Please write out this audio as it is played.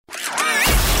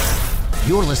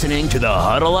You're listening to the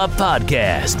Huddle Up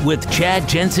Podcast with Chad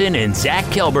Jensen and Zach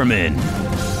Kelberman.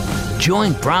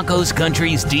 Join Broncos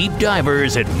Country's deep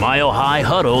divers at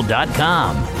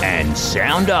milehighhuddle.com and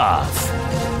sound off.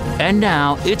 And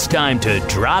now it's time to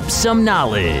drop some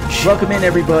knowledge. Welcome in,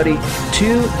 everybody,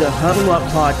 to the Huddle Up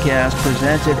Podcast,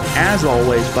 presented, as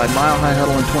always, by Mile High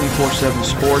Huddle and 24/7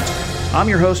 Sports. I'm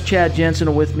your host, Chad Jensen,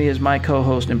 and with me is my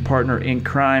co-host and partner in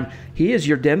crime. He is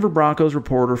your Denver Broncos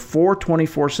reporter for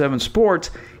 24/7 Sports.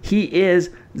 He is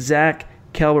Zach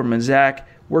Kelberman. Zach,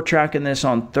 we're tracking this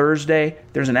on Thursday.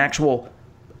 There's an actual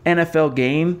NFL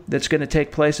game that's going to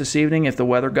take place this evening if the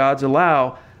weather gods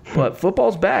allow, but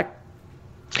football's back.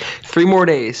 3 more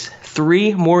days,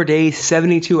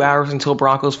 72 hours until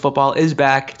Broncos football is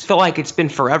back. It felt like it's been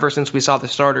forever since we saw the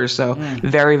starters, so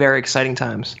very, very exciting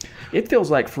times. It feels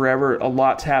like forever. A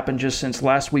lot's happened just since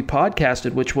last we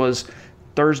podcasted, which was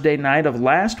Thursday night of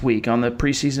last week on the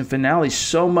preseason finale.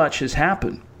 So much has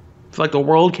happened. It's like the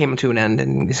world came to an end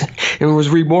and it was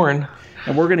reborn.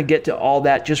 And we're going to get to all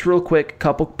that. Just real quick, a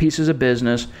couple pieces of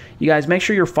business. You guys make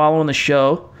sure you're following the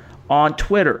show on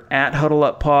Twitter at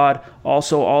HuddleUpPod.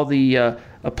 Also, all the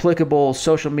applicable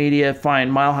social media.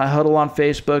 Find Mile High Huddle on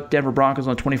Facebook, Denver Broncos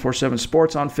on 24/7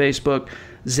 Sports on Facebook,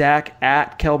 Zach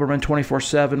at Kelberman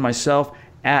 24/7, myself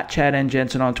at Chad N.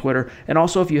 Jensen on Twitter. And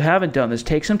also, if you haven't done this,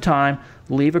 take some time,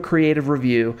 leave a creative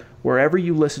review wherever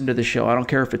you listen to the show. I don't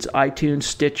care if it's iTunes,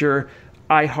 Stitcher,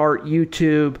 iHeart,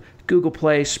 YouTube, Google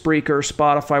Play, Spreaker,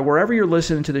 Spotify, wherever you're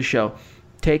listening to the show.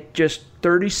 Take just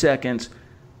 30 seconds,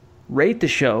 rate the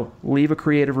show, leave a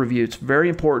creative review. It's very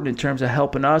important in terms of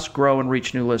helping us grow and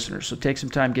reach new listeners. So take some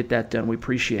time, get that done. We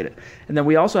appreciate it. And then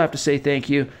we also have to say thank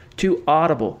you to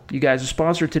Audible. You guys, a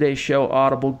sponsor of today's show,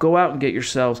 Audible. Go out and get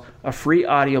yourselves a free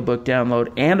audiobook download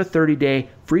and a 30-day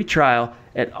free trial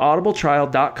at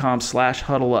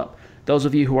audibletrial.com/huddleup. Those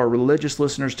of you who are religious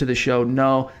listeners to the show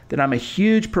know that I'm a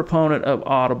huge proponent of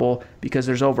Audible because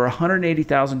there's over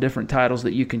 180,000 different titles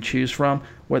that you can choose from,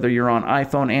 whether you're on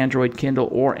iPhone, Android, Kindle,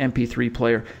 or MP3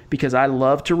 player, because I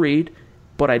love to read,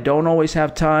 but I don't always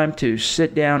have time to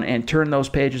sit down and turn those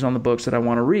pages on the books that I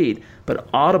want to read. But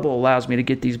Audible allows me to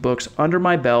get these books under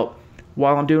my belt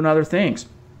while I'm doing other things.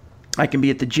 I can be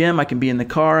at the gym, I can be in the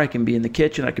car, I can be in the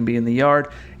kitchen, I can be in the yard,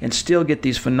 and still get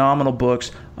these phenomenal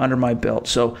books under my belt.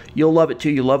 So you'll love it too.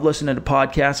 You love listening to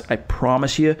podcasts. I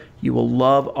promise you, you will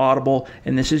love Audible.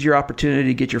 And this is your opportunity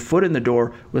to get your foot in the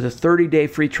door with a 30-day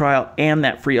free trial and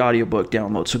that free audiobook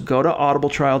download. So go to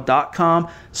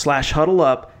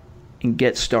audibletrial.com/huddleup and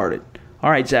get started.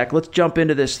 All right, Zach, let's jump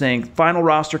into this thing. Final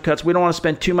roster cuts. We don't want to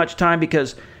spend too much time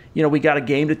because we got a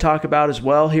game to talk about as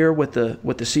well here with the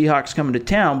Seahawks coming to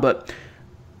town. But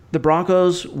the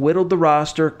Broncos whittled the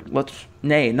roster.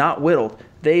 Not whittled.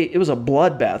 It was a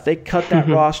bloodbath. They cut that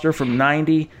roster from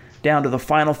 90 down to the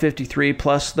final 53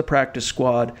 plus the practice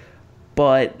squad.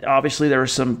 But obviously there were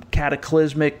some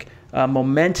cataclysmic,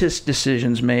 momentous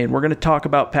decisions made. We're going to talk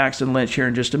about Paxton Lynch here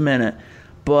in just a minute.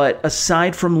 But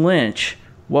aside from Lynch,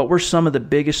 what were some of the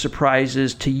biggest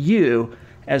surprises to you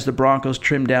as the Broncos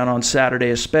trimmed down on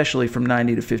Saturday, especially from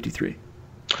 90 to 53?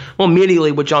 Well,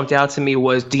 immediately what jumped out to me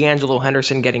was D'Angelo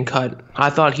Henderson getting cut.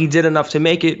 I thought he did enough to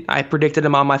make it. I predicted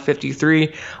him on my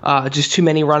 53. Just too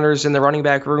many runners in the running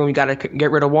back room. You got to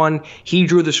get rid of one. He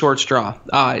drew the short straw.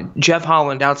 Jeff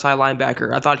Holland, outside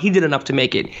linebacker. I thought he did enough to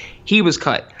make it. He was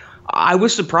cut. I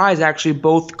was surprised, actually,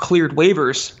 both cleared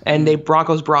waivers, and the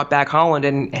Broncos brought back Holland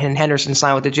and Henderson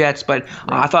signed with the Jets, but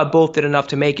I thought both did enough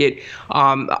to make it.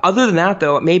 Other than that,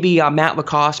 though, maybe Matt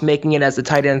Lacoste making it as the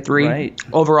tight end 3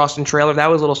 over Austin Traylor, that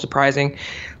was a little surprising.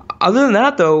 Other than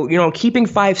that, though, keeping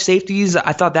 5 safeties,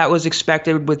 I thought that was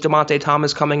expected with DeMonte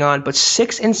Thomas coming on, but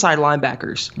 6 inside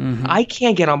linebackers. I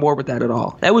can't get on board with that at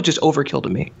all. That was just overkill to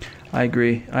me. I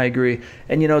agree.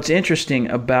 And, it's interesting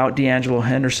about D'Angelo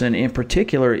Henderson in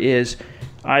particular is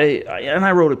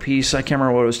I wrote a piece, I can't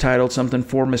remember what it was titled, something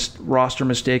 4 roster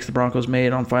mistakes the Broncos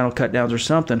made on final cutdowns or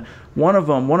something. One of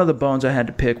the bones I had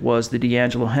to pick was the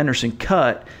D'Angelo Henderson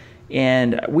cut,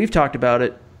 and we've talked about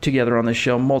it together on this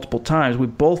show multiple times. We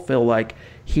both feel like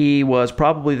he was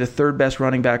probably the 3rd best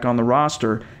running back on the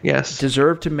roster. Yes.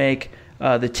 Deserved to make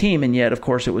the team, and yet, of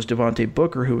course, it was Devontae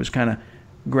Booker who was kind of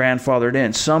grandfathered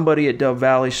in. Somebody at Dove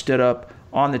Valley stood up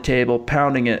on the table,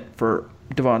 pounding it for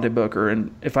Devontae Booker.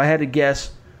 And if I had to guess,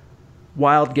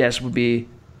 wild guess would be,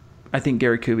 I think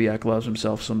Gary Kubiak loves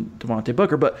himself some Devontae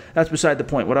Booker, but that's beside the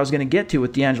point. What I was going to get to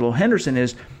with D'Angelo Henderson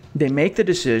is they make the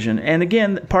decision, and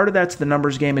again, part of that's the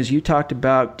numbers game, as you talked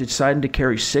about, deciding to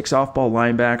carry 6 off-ball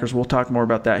linebackers. We'll talk more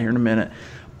about that here in a minute.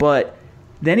 But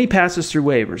then he passes through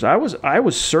waivers. I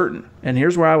was certain, and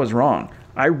here's where I was wrong.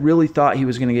 I really thought he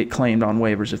was going to get claimed on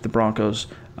waivers if the Broncos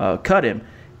cut him,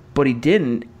 but he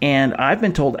didn't. And I've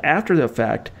been told after the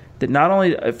fact that not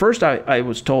only at first I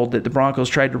was told that the Broncos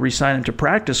tried to re-sign him to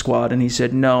practice squad, and he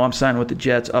said, no, I'm signing with the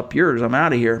Jets, up yours, I'm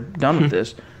out of here, done with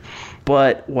this.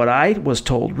 But what I was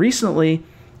told recently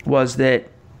was that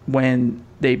when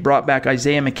they brought back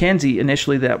Isaiah McKenzie,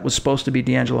 initially that was supposed to be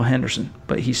D'Angelo Henderson,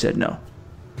 but he said no.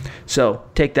 So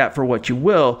take that for what you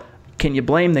will. Can you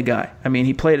blame the guy? I mean,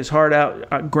 he played his heart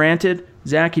out. Granted,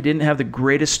 Zach, he didn't have the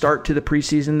greatest start to the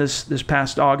preseason this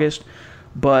past August,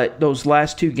 but those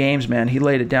last 2 games, man, he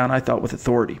laid it down, I thought, with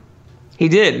authority. He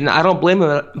did, and I don't blame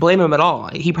him at all.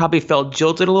 He probably felt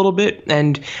jilted a little bit,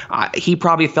 and he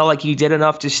probably felt like he did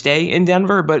enough to stay in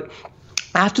Denver. But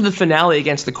after the finale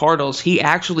against the Cardinals, he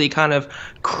actually kind of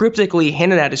cryptically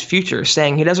hinted at his future,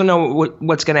 saying he doesn't know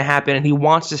what's going to happen, and he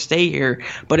wants to stay here,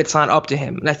 but it's not up to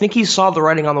him. And I think he saw the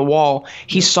writing on the wall.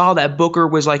 He saw that Booker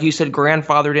was, like you said,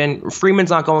 grandfathered in. Freeman's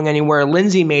not going anywhere.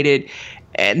 Lindsey made it.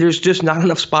 And there's just not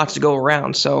enough spots to go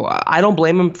around. So I don't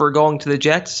blame him for going to the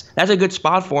Jets. That's a good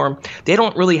spot for him. They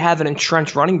don't really have an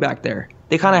entrenched running back there.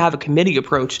 They kind of have a committee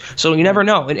approach. So you never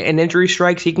know. An injury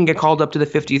strikes, he can get called up to the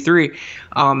 53.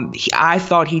 I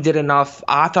thought he did enough.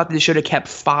 I thought they should have kept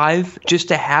 5 just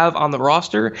to have on the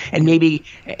roster, and maybe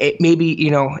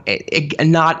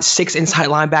not 6 inside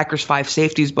linebackers, 5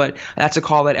 safeties, but that's a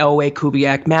call that Elway,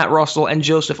 Kubiak, Matt Russell, and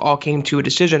Joseph all came to a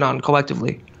decision on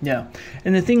collectively. Yeah,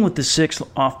 and the thing with the 6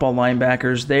 off-ball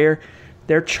linebackers,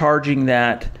 they're charging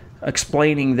that,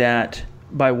 explaining that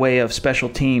by way of special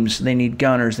teams. They need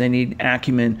gunners, they need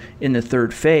acumen in the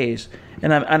third phase,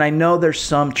 and I know there's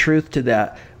some truth to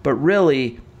that. But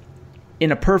really,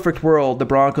 in a perfect world, the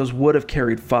Broncos would have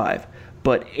carried 5.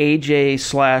 But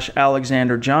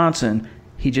AJ/Alexander Johnson,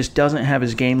 he just doesn't have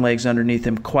his game legs underneath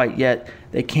him quite yet.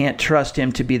 They can't trust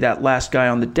him to be that last guy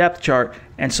on the depth chart,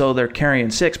 and so they're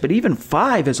carrying 6. But even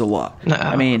 5 is a lot. No.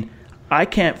 I mean, I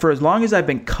can't, for as long as I've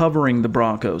been covering the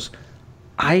Broncos,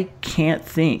 I can't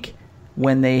think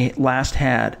when they last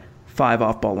had 5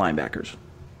 off-ball linebackers.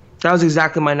 That was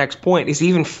exactly my next point, is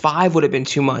even 5 would have been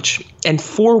too much. And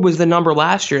 4 was the number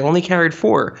last year. Only carried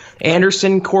 4.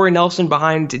 Anderson, Corey Nelson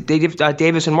behind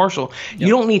Davis and Marshall. Yep. You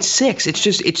don't need 6.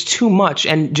 It's too much.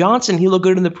 And Johnson, he looked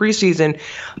good in the preseason.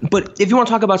 But if you want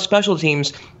to talk about special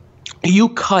teams, you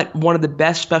cut one of the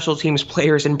best special teams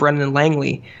players in Brendan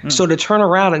Langley. So to turn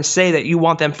around and say that you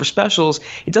want them for specials,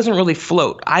 it doesn't really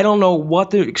float. I don't know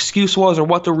what the excuse was or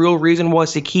what the real reason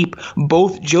was to keep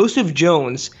both Joseph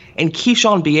Jones and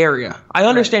Keyshawn Bierria. I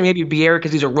understand maybe Bierria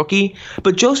because he's a rookie,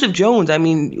 but Joseph Jones, I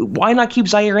mean, why not keep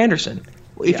Zaire Anderson?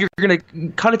 If you're going to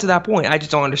cut it to that point, I just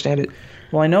don't understand it.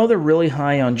 Well, I know they're really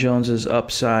high on Jones's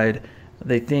upside.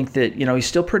 They think that, he's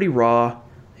still pretty raw.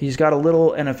 He's got a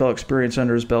little NFL experience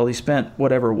under his belt. He spent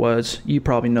whatever it was. You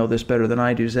probably know this better than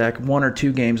I do, Zach. 1 or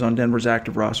 2 games on Denver's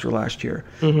active roster last year,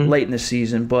 late in the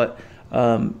season. But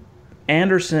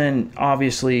Anderson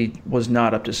obviously was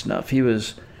not up to snuff. He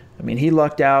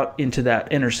lucked out into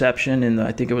that interception in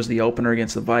I think it was the opener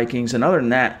against the Vikings. And other than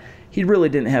that, he really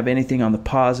didn't have anything on the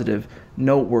positive,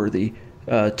 noteworthy,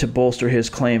 to bolster his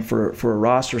claim for a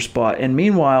roster spot. And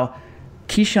meanwhile,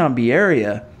 Keyshawn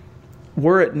Bierria,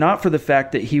 were it not for the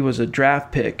fact that he was a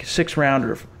draft pick,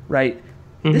 6th-rounder, right?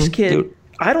 This kid,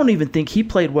 I don't even think he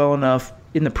played well enough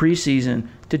in the preseason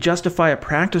to justify a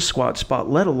practice squad spot,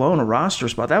 let alone a roster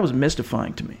spot. That was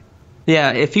mystifying to me.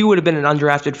 Yeah, if he would have been an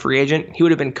undrafted free agent, he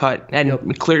would have been cut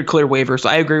and clear waivers. So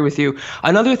I agree with you.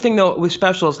 Another thing, though, with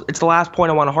specials, it's the last point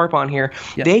I want to harp on here.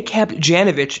 Yep. They kept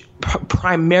Janovich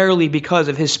primarily because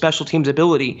of his special teams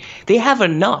ability. They have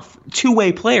enough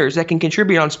two-way players that can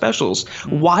contribute on specials.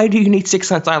 Why do you need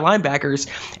 6 inside linebackers?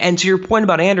 And to your point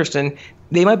about Anderson,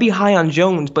 they might be high on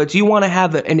Jones, but do you want to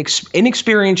have an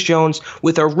inexperienced Jones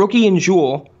with a rookie in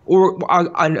Jewell, or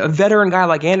a veteran guy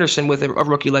like Anderson with a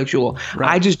rookie like Jewell? Right.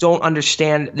 I just don't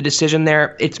understand the decision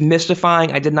there. It's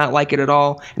mystifying. I did not like it at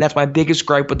all, and that's my biggest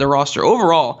gripe with the roster.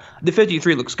 Overall, the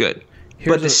 53 looks good.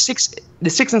 But the six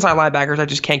inside linebackers, I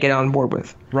just can't get on board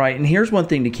with. Right, and here's one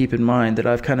thing to keep in mind that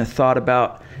I've kind of thought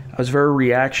about. I was very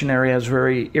reactionary. I was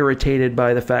very irritated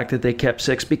by the fact that they kept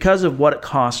 6 because of what it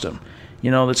cost them.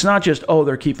 It's not just,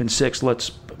 they're keeping 6, let's,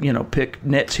 pick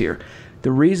nits here. The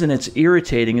reason it's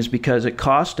irritating is because it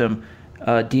cost them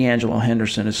D'Angelo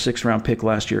Henderson, a 6th-round pick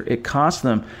last year. It cost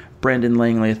them Brendan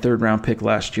Langley, a 3rd-round pick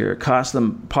last year. It cost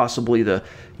them possibly the,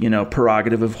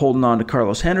 prerogative of holding on to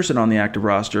Carlos Henderson on the active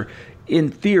roster. In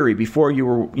theory, before you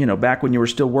were, back when you were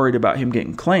still worried about him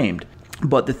getting claimed.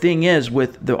 But the thing is,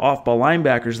 with the off-ball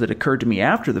linebackers that occurred to me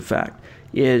after the fact,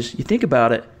 is you think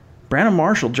about it, Brandon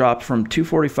Marshall dropped from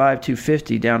 245,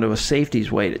 250 down to a safety's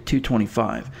weight at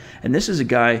 225. And this is a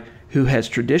guy who has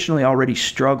traditionally already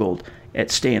struggled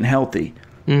at staying healthy.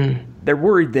 They're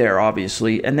worried there,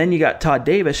 obviously. And then you got Todd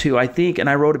Davis, who I think, and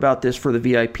I wrote about this for the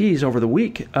VIPs over the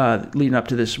week leading up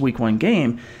to this Week 1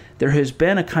 game, there has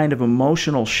been a kind of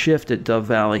emotional shift at Dove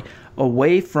Valley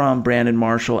away from Brandon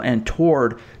Marshall and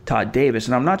toward Todd Davis.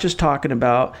 And I'm not just talking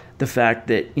about the fact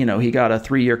that, he got a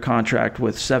 3-year contract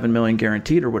with $7 million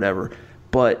guaranteed or whatever,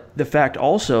 but the fact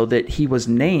also that he was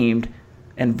named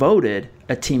and voted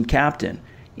a team captain.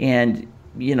 And,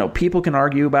 people can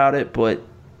argue about it, but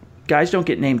guys don't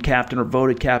get named captain or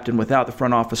voted captain without the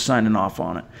front office signing off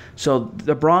on it. So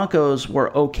the Broncos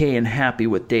were okay and happy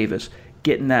with Davis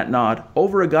getting that nod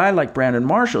over a guy like Brandon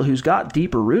Marshall, who's got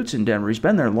deeper roots in Denver. He's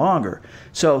been there longer.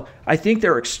 So I think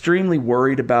they're extremely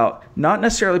worried about not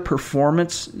necessarily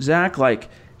performance, Zach. Like,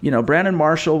 Brandon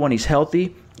Marshall, when he's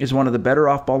healthy, is one of the better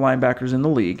off-ball linebackers in the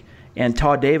league. And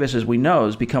Todd Davis, as we know,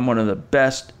 has become one of the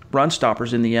best run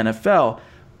stoppers in the NFL.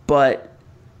 But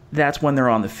that's when they're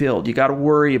on the field. You got to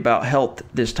worry about health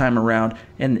this time around.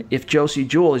 And if Josie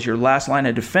Jewell is your last line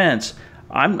of defense,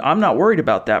 I'm not worried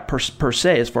about that per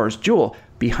se as far as Jewell.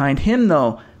 Behind him,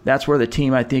 though, that's where the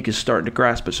team, I think, is starting to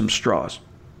grasp at some straws.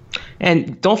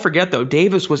 And don't forget, though,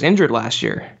 Davis was injured last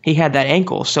year. He had that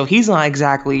ankle, so he's not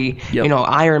exactly,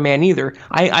 Iron Man either.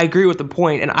 I agree with the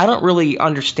point, and I don't really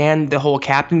understand the whole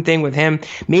captain thing with him.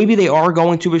 Maybe they are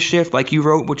going to a shift, like you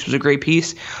wrote, which was a great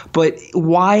piece, but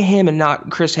why him and not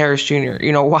Chris Harris Jr.?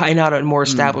 Why not a more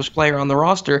established player on the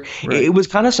roster? Right. It was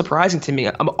kind of surprising to me.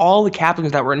 Of all the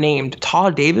captains that were named,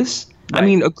 Todd Davis. Right. I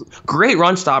mean, a great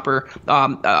run stopper,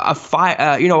 a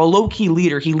low-key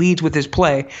leader. He leads with his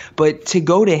play, but to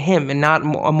go to him and not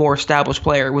a more established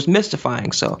player was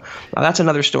mystifying. So that's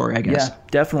another story, I guess. Yeah,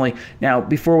 definitely. Now,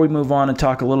 before we move on and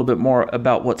talk a little bit more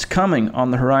about what's coming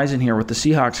on the horizon here with the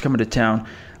Seahawks coming to town,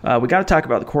 we got to talk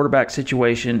about the quarterback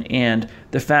situation and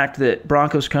the fact that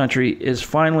Broncos country is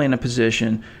finally in a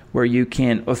position where you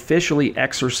can officially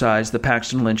exorcise the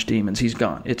Paxton Lynch demons. He's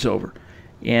gone. It's over.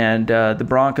 And the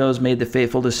Broncos made the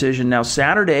fateful decision. Now,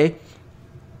 Saturday,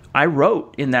 I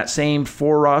wrote in that same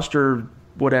 4 roster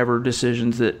whatever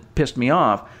decisions that pissed me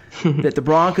off that the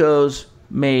Broncos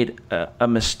made a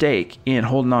mistake in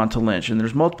holding on to Lynch. And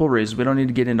there's multiple reasons. We don't need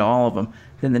to get into all of them.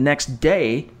 Then the next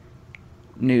day,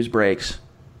 news breaks.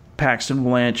 Paxton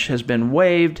Lynch has been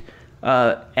waived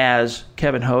as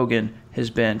Kevin Hogan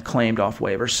has been claimed off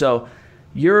waivers. So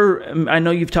I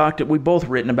know you've we've both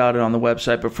written about it on the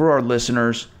website, but for our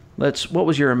listeners, what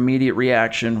was your immediate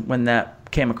reaction when that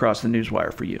came across the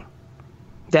newswire for you?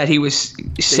 That he was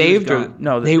saved?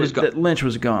 That Lynch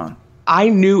was gone. I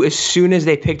knew as soon as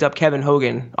they picked up Kevin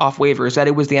Hogan off waivers that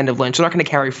it was the end of Lynch. They're not going to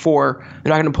carry 4. They're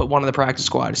not going to put one on the practice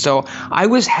squad. So I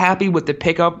was happy with the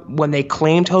pickup when they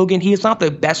claimed Hogan. He is not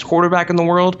the best quarterback in the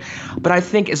world, but I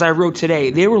think, as I wrote today,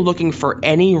 they were looking for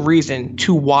any reason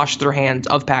to wash their hands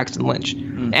of Paxton Lynch.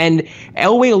 Mm-hmm. And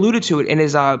Elway alluded to it in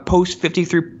his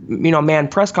post-53 man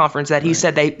press conference that he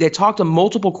said they talked to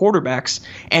multiple quarterbacks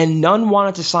and none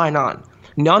wanted to sign on.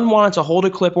 None wanted to hold a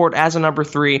clipboard as a number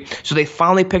 3, so they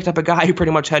finally picked up a guy who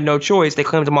pretty much had no choice. They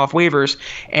claimed him off waivers,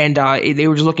 and they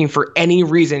were just looking for any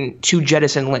reason to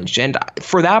jettison Lynch. And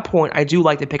for that point, I do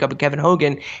like to pick up a Kevin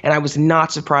Hogan, and I was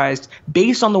not surprised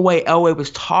based on the way Elway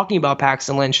was talking about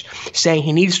Paxton Lynch, saying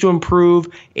he needs to improve,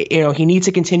 he needs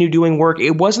to continue doing work.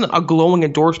 It wasn't a glowing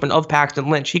endorsement of Paxton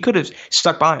Lynch. He could have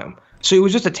stuck by him. So it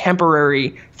was just a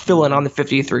temporary fill-in on the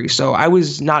 53. So I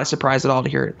was not surprised at all to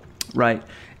hear it. Right.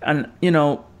 And,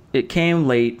 it came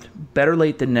late, better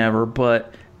late than never,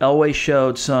 but Elway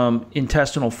showed some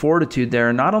intestinal fortitude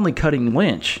there, not only cutting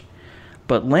Lynch,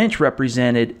 but Lynch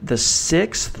represented the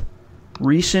 6th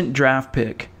recent draft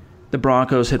pick the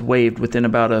Broncos had waived within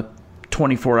about a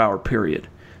 24-hour period.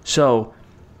 So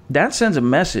that sends a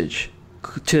message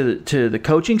to the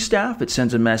coaching staff. It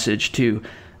sends a message to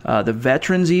the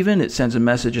veterans even. It sends a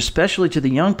message especially to the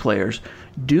young players.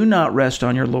 Do not rest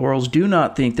on your laurels. Do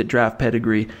not think that draft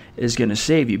pedigree is going to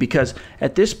save you. Because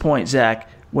at this point, Zach,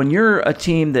 when you're a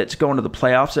team that's going to the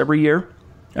playoffs every year,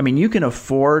 I mean, you can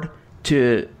afford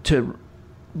to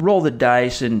roll the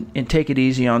dice and take it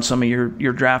easy on some of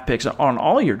your draft picks, on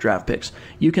all your draft picks.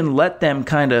 You can let them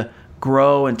kind of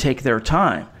grow and take their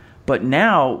time. But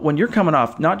now, when you're coming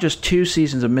off not just 2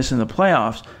 seasons of missing the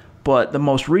playoffs, but the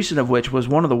most recent of which was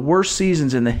one of the worst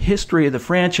seasons in the history of the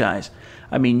franchise.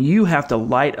 I mean, you have to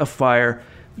light a fire.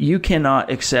 You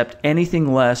cannot accept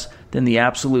anything less than the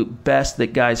absolute best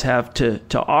that guys have to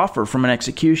offer from an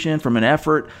execution, from an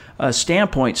effort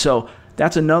standpoint. So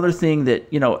that's another thing that,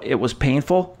 it was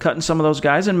painful cutting some of those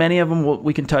guys, and many of them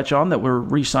we can touch on that were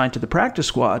re-signed to the practice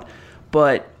squad.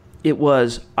 But it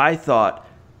was, I thought,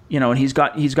 and he's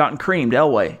gotten creamed,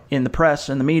 Elway, in the press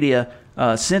and the media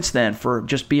since then for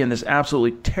just being this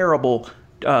absolutely terrible,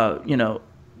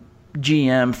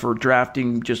 GM for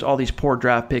drafting just all these poor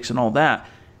draft picks and all that.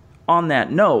 On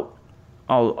that note,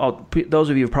 those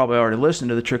of you who've probably already listened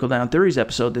to the Trickle Down Theories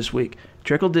episode this week,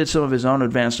 Trickle did some of his own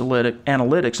advanced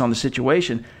analytics on the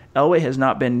situation. Elway has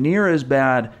not been near as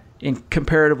bad,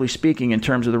 comparatively speaking, in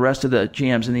terms of the rest of the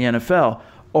GMs in the NFL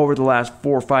over the last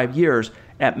 4 or 5 years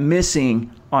at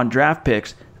missing on draft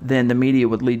picks than the media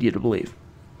would lead you to believe.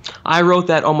 I wrote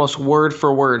that almost word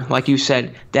for word, like you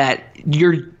said, that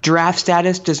your draft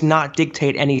status does not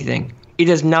dictate anything. It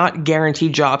does not guarantee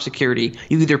job security.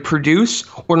 You either produce,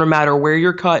 or no matter where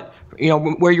you're cut,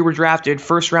 where you were drafted,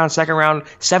 first round, second round,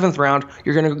 seventh round,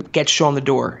 you're going to get shown the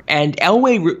door. And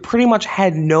Elway pretty much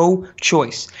had no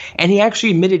choice. And he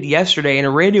actually admitted yesterday in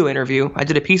a radio interview, I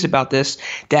did a piece about this,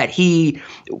 that he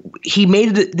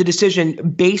made the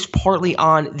decision based partly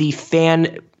on the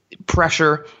fan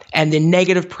pressure and the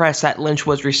negative press that Lynch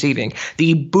was receiving,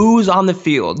 the boos on the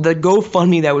field, the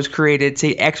GoFundMe that was created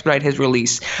to expedite his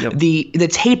release, yep, the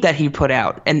tape that he put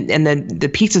out, and then the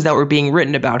pieces that were being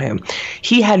written about him.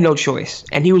 He had no choice,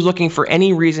 and he was looking for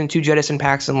any reason to jettison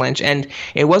Paxton Lynch, and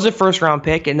it was a first-round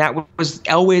pick, and that was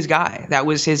Elway's guy. That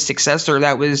was his successor.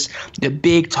 That was the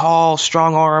big, tall,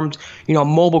 strong-armed,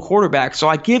 mobile quarterback. So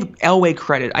I give Elway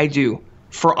credit. I do,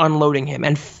 for unloading him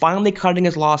and finally cutting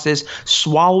his losses,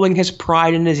 swallowing his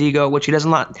pride and his ego, which he does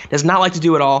not like to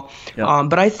do at all. Yep.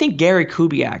 But I think Gary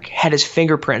Kubiak had his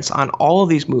fingerprints on all of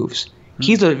these moves. Mm-hmm.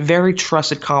 He's a very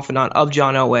trusted confidant of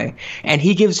John Elway, and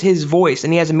he gives his voice,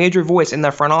 and he has a major voice in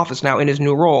the front office now in his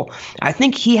new role. I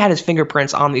think he had his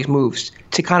fingerprints on these moves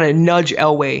to kind of nudge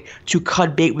Elway to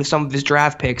cut bait with some of his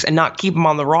draft picks and not keep him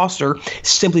on the roster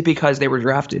simply because they were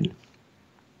drafted.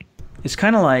 It's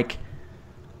kind of like,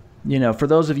 for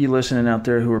those of you listening out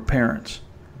there who are parents,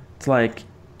 it's like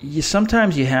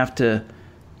sometimes you have to,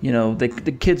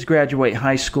 the kids graduate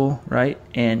high school, right?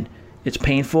 And it's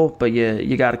painful, but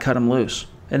you got to cut them loose.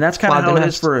 And that's kind of how it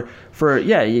is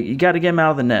you got to get them out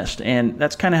of the nest. And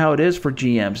that's kind of how it is for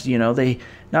GMs. They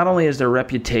not only is their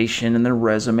reputation and their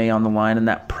resume on the line and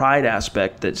that pride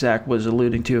aspect that Zach was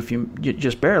alluding to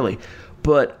just barely,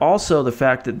 but also the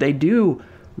fact that they do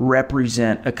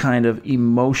represent a kind of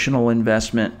emotional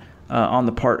investment on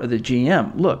the part of the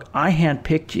GM. Look, I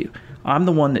handpicked you. I'm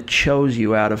the one that chose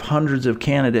you out of hundreds of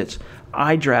candidates.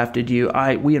 I drafted you.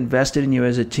 We invested in you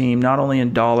as a team, not only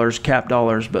in dollars, cap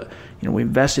dollars, but we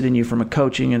invested in you from a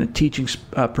coaching and a teaching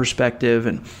perspective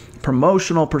and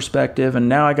promotional perspective. And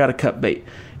now I got to cut bait.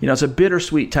 It's a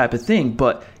bittersweet type of thing,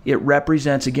 but it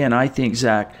represents, again, I think,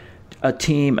 Zach, a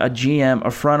team, a GM,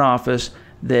 a front office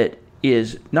that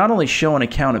is not only showing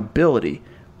accountability,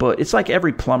 but it's like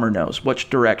every plumber knows which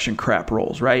direction crap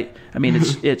rolls, right? I mean,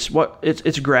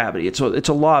 it's gravity. It's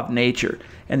a law of nature.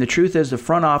 And the truth is, the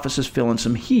front office is feeling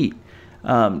some heat.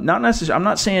 Not necessarily. I'm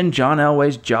not saying John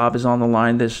Elway's job is on the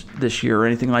line this year or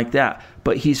anything like that,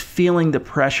 but he's feeling the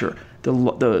pressure,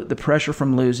 the pressure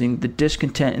from losing, the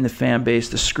discontent in the fan base,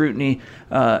 the scrutiny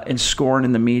and scorn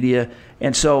in the media,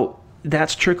 and so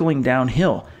that's trickling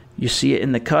downhill. You see it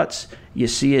in the cuts. You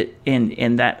see it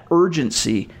in that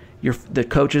urgency. The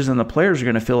coaches and the players are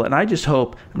going to feel it. And I just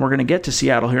hope, and we're going to get to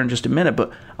Seattle here in just a minute,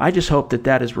 but I just hope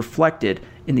that is reflected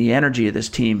in the energy of this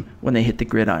team when they hit the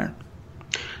gridiron.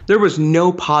 There was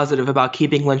no positive about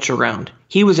keeping Lynch around.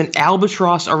 He was an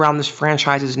albatross around this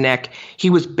franchise's neck. He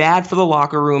was bad for the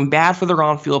locker room, bad for their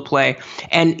on-field play.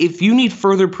 And if you need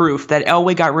further proof that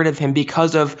Elway got rid of him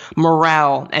because of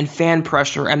morale and fan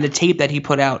pressure and the tape that he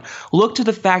put out, look to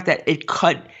the fact that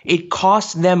it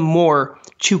cost them more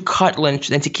to cut Lynch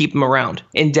than to keep him around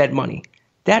in dead money.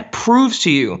 That proves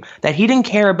to you that he didn't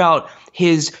care about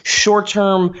his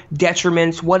short-term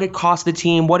detriments, what it cost the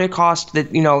team, what it cost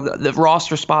the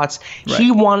roster spots. Right.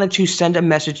 He wanted to send a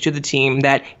message to the team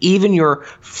that even your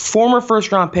former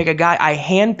first-round pick, a guy I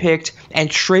handpicked and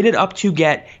traded up to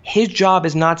get, his job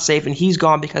is not safe and he's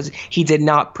gone because he did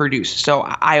not produce. So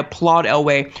I applaud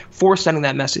Elway for sending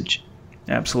that message.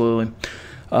 Absolutely.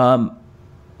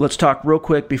 Let's talk real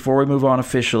quick before we move on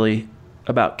officially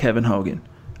about Kevin Hogan.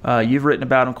 You've written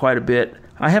about him quite a bit.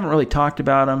 I haven't really talked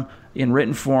about him in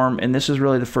written form, and this is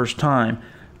really the first time.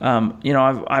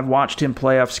 I've watched him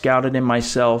play. I've scouted him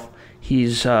myself.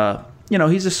 He's a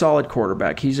solid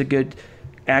quarterback. He's a good,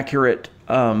 accurate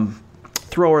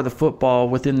thrower of the football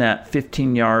within that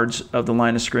 15 yards of the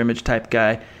line of scrimmage type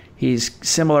guy. He's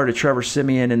similar to Trevor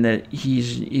Siemian in that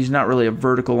he's not really a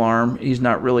vertical arm. He's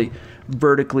not really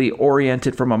vertically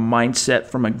oriented from a mindset,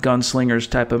 from a gunslinger's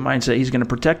type of mindset. He's going to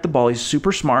protect the ball. He's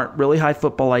super smart, really high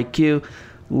football IQ,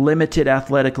 limited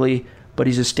athletically, but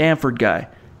he's a Stanford guy.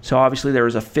 So obviously there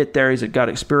was a fit there. He's got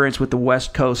experience with the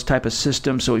West Coast type of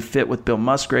system, so he fit with Bill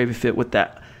Musgrave. He fit with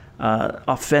that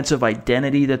offensive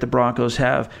identity that the Broncos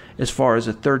have as far as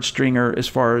a third stringer, as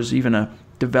far as even a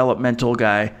developmental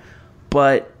guy.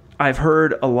 But I've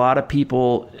heard a lot of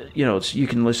people, you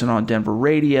can listen on Denver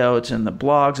radio, it's in the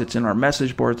blogs, it's in our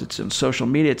message boards, it's in social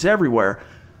media, it's everywhere.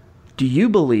 Do you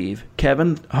believe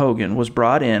Kevin Hogan was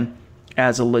brought in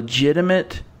as a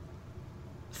legitimate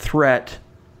threat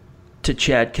to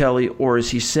Chad Kelly, or is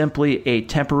he simply a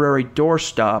temporary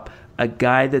doorstop, a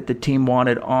guy that the team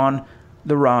wanted on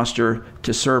the roster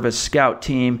to serve as scout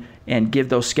team and give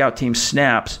those scout team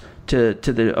snaps to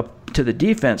the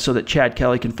defense so that Chad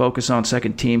Kelly can focus on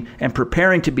second team and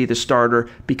preparing to be the starter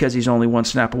because he's only one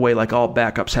snap away like all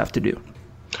backups have to do?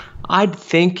 I'd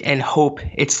think and hope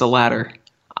it's the latter.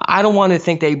 I don't want to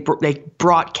think they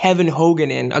brought Kevin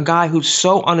Hogan in, a guy who's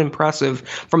so unimpressive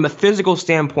from a physical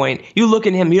standpoint. You look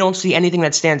at him, you don't see anything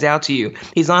that stands out to you.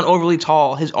 He's not overly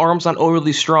tall. His arm's not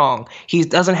overly strong. He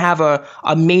doesn't have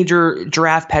a major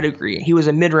draft pedigree. He was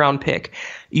a mid-round pick.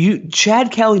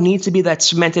 Chad Kelly needs to be that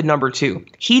cemented number 2.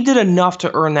 He did enough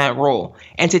to earn that role.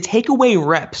 And to take away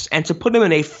reps and to put him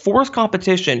in a forced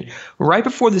competition right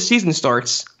before the season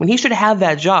starts, when he should have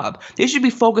that job, they should be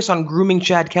focused on grooming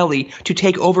Chad Kelly to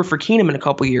take over for Keenum in a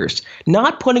couple years,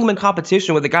 not putting him in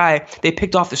competition with a guy they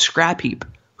picked off the scrap heap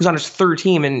who's on his third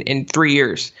team in 3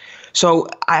 years. So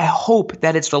I hope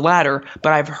that it's the latter,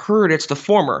 but I've heard it's the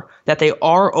former, that they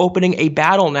are opening a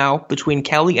battle now between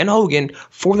Kelly and Hogan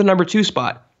for the number 2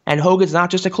 spot. And Hogan's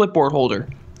not just a clipboard holder.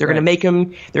 They're going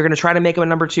to try to make him a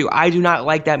number 2. I do not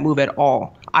like that move at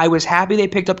all. I was happy they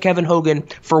picked up Kevin Hogan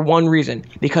for one reason,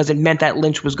 because it meant that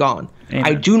Lynch was gone. Amen.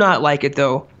 I do not like it,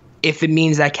 though, if it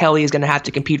means that Kelly is going to have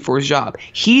to compete for his job.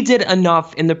 He did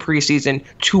enough in the preseason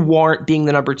to warrant being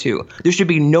the number 2. There should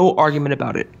be no argument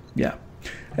about it. Yeah.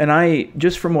 And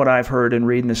just from what I've heard and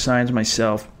reading the signs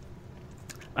myself,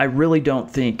 I really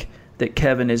don't think that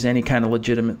Kevin is any kind of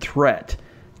legitimate threat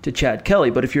to Chad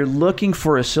Kelly. But if you're looking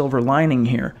for a silver lining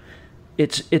here,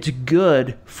 it's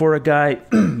good for a guy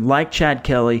like Chad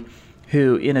Kelly,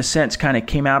 who in a sense kind of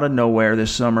came out of nowhere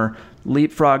this summer,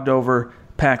 leapfrogged over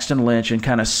Paxton Lynch and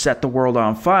kind of set the world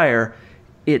on fire.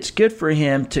 It's good for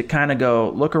him to kind of go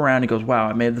look around and goes, wow,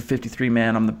 I made the 53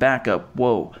 man, I'm the backup,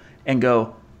 whoa, and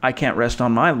go, I can't rest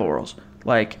on my laurels.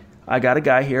 Like, I got a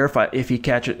guy here. If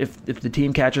the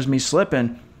team catches me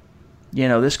slipping,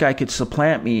 this guy could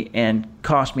supplant me and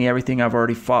cost me everything I've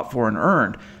already fought for and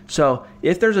earned. So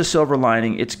if there's a silver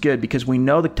lining, it's good because we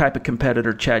know the type of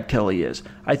competitor Chad Kelly is.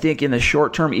 I think in the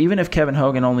short term, even if Kevin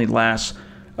Hogan only lasts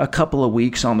a couple of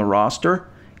weeks on the roster,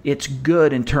 it's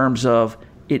good in terms of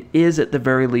it is at the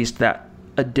very least that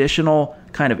additional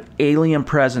kind of alien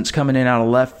presence coming in out of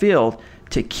left field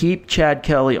to keep Chad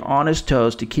Kelly on his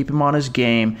toes, to keep him on his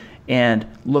game, and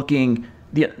looking,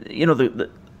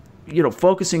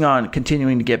 focusing on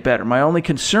continuing to get better. My only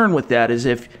concern with that is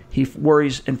if he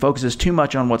worries and focuses too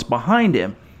much on what's behind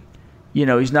him,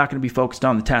 he's not going to be focused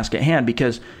on the task at hand,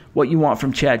 because what you want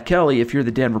from Chad Kelly, if you're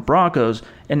the Denver Broncos,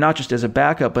 and not just as a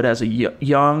backup, but as a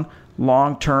young,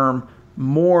 long-term,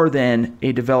 more than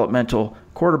a developmental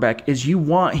quarterback, is you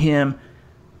want him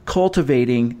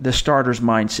cultivating the starter's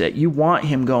mindset. You want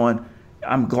him going,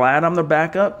 I'm glad I'm the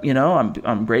backup,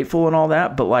 I'm grateful and all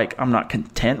that, but I'm not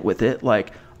content with it.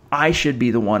 I should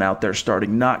be the one out there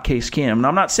starting, not Case Keenum. And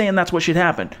I'm not saying that's what should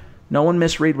happen. No one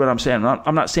misread what I'm saying.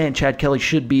 I'm not saying Chad Kelly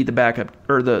should be the backup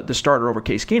or the starter over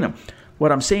Case Keenum.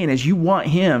 What I'm saying is you want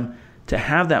him to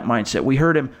have that mindset. We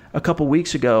heard him a couple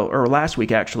weeks ago, or last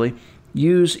week actually,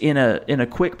 use in a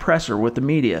quick presser with the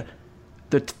media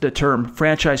the term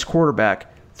franchise quarterback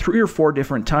 3 or 4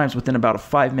 different times within about a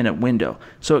 5-minute window.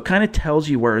 So it kind of tells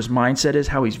you where his mindset is,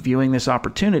 how he's viewing this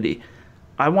opportunity.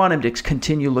 I want him to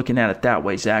continue looking at it that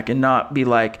way, Zach, and not be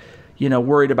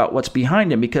worried about what's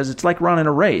behind him, because it's like running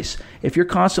a race. If you're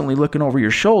constantly looking over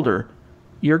your shoulder,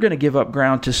 you're going to give up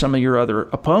ground to some of your other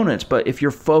opponents. But if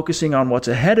you're focusing on what's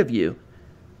ahead of you,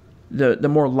 the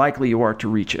more likely you are to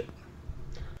reach it.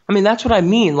 I mean, that's what I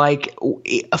mean.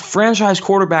 A franchise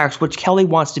quarterback's what Kelly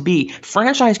wants to be.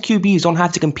 Franchise QBs don't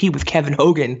have to compete with Kevin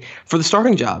Hogan for the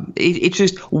starting job. It's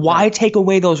just, why take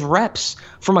away those reps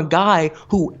from a guy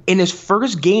who, in his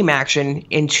first game action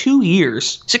in 2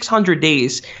 years, 600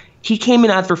 days, he came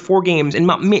in after 4 games, and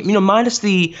minus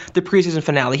the preseason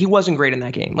finale, he wasn't great in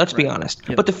that game. Let's be honest.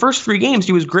 Yep. But the first 3 games,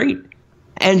 he was great,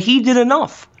 and he did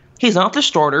enough. He's not the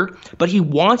starter, but he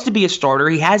wants to be a starter.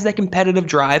 He has that competitive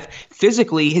drive.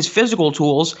 Physically, his physical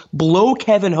tools blow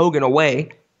Kevin Hogan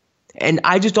away. And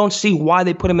I just don't see why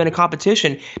they put him in a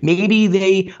competition.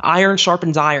 Maybe iron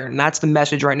sharpens iron. That's the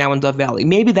message right now in Dove Valley.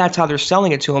 Maybe that's how they're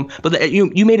selling it to him. But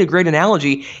you made a great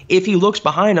analogy. If he looks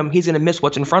behind him, he's going to miss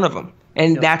what's in front of him.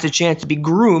 And that's a chance to be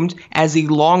groomed as the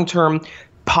long-term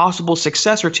possible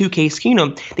successor to Case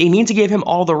Keenum. They need to give him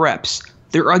all the reps.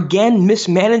 They're again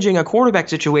mismanaging a quarterback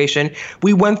situation.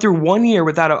 We went through 1 year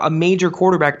without a major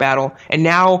quarterback battle, and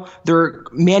now they're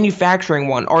manufacturing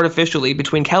one artificially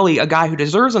between Kelly, a guy who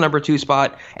deserves a number 2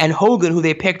 spot, and Hogan, who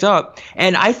they picked up.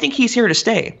 And I think he's here to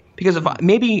stay. Because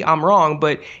maybe I'm wrong,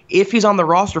 but if he's on the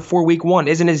roster for week 1,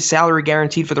 isn't his salary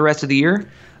guaranteed for the rest of the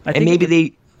year? That'd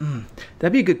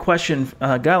be a good question.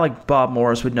 A guy like Bob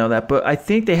Morris would know that, but I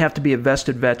think they have to be a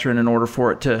vested veteran in order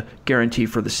for it to guarantee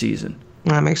for the season.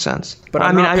 That makes sense. But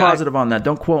I'm not positive on that.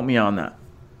 Don't quote me on that.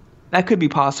 That could be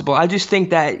possible. I just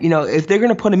think that, if they're going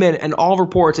to put him in, and all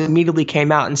reports immediately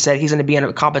came out and said he's going to be in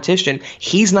a competition,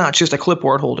 he's not just a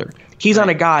clipboard holder. He's not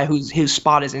a guy his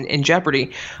spot is in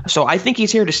jeopardy. So I think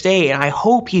he's here to stay, and I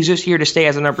hope he's just here to stay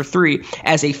as a number 3,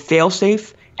 as a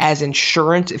fail-safe, as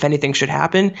insurance if anything should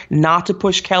happen, not to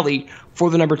push Kelly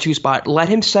for the number 2 spot. Let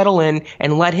him settle in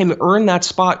and let him earn that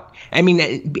spot.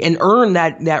 And earn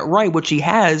that right, which he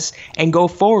has, and go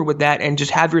forward with that and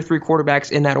just have your 3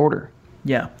 quarterbacks in that order.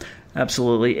 Yeah,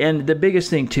 absolutely. And the biggest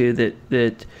thing, too,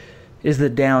 that is the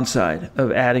downside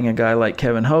of adding a guy like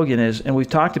Kevin Hogan is, and we've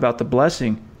talked about the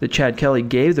blessing that Chad Kelly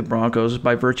gave the Broncos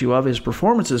by virtue of his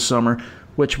performance this summer,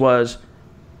 which was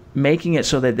making it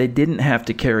so that they didn't have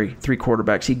to carry 3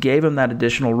 quarterbacks. He gave them that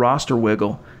additional roster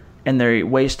wiggle, and they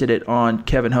wasted it on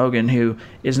Kevin Hogan, who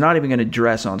is not even going to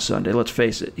dress on Sunday. Let's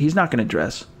face it. He's not going to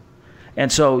dress.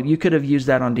 And so you could have used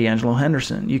that on D'Angelo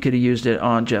Henderson. You could have used it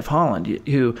on Jeff Holland,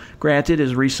 who, granted,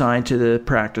 is re-signed to the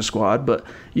practice squad, but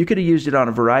you could have used it on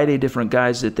a variety of different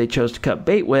guys that they chose to cut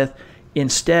bait with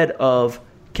instead of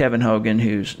Kevin Hogan,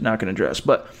 who's not going to dress.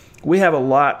 But we have a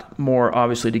lot more,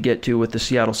 obviously, to get to with the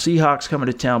Seattle Seahawks coming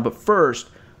to town. But first,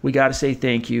 we got to say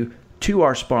thank you to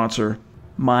our sponsor,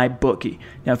 MyBookie.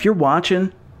 Now, if you're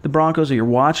watching the Broncos or you're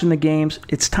watching the games,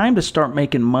 it's time to start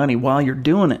making money while you're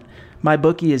doing it.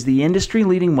 MyBookie is the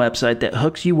industry-leading website that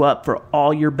hooks you up for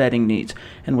all your betting needs.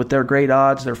 And with their great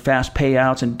odds, their fast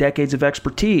payouts, and decades of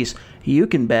expertise, you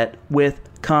can bet with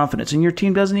confidence. And your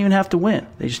team doesn't even have to win.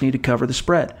 They just need to cover the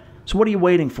spread. So what are you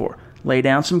waiting for? Lay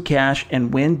down some cash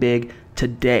and win big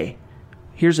today.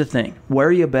 Here's the thing.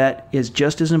 Where you bet is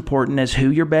just as important as who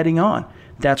you're betting on.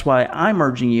 That's why I'm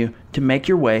urging you to make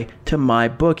your way to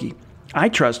MyBookie. I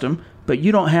trust them, but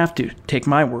you don't have to. Take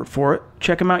my word for it.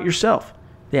 Check them out yourself.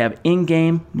 They have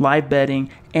in-game, live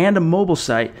betting, and a mobile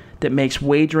site that makes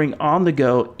wagering on the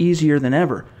go easier than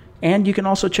ever. And you can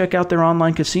also check out their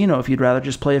online casino if you'd rather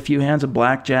just play a few hands of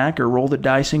blackjack or roll the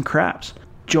dice in craps.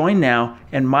 Join now,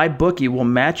 and MyBookie will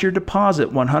match your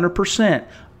deposit 100%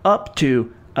 up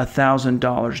to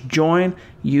 $1,000. Join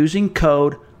using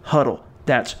code HUDDLE.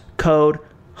 That's code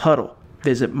HUDDLE.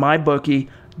 Visit mybookie.ag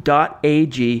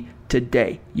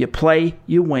today. You play,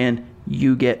 you win,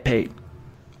 you get paid.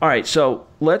 All right, so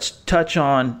let's touch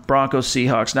on Broncos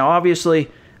Seahawks. Now, obviously,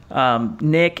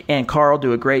 Nick and Carl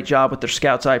do a great job with their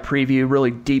Scout's Eye preview, really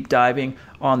deep diving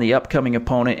on the upcoming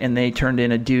opponent, and they turned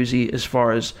in a doozy as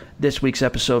far as this week's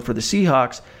episode for the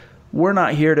Seahawks. We're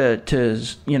not here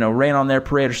to rain on their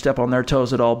parade or step on their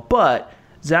toes at all, but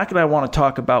Zach and I want to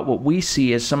talk about what we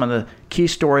see as some of the key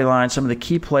storylines, some of the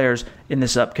key players in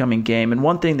this upcoming game. And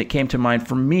one thing that came to mind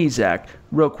for me, Zach,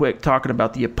 real quick, talking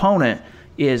about the opponent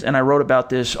is, and I wrote about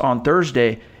this on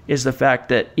Thursday, is the fact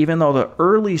that even though the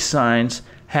early signs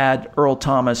had Earl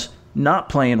Thomas not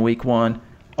playing week 1,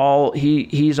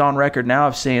 he's on record now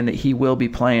of saying that he will be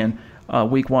playing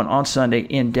week 1 on Sunday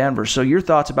in Denver. So your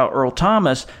thoughts about Earl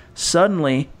Thomas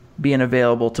suddenly being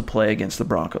available to play against the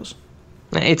Broncos?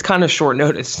 It's kind of short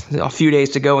notice, a few days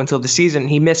to go until the season.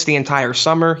 He missed the entire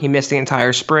summer. He missed the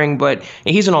entire spring, but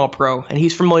he's an all-pro, and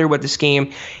he's familiar with the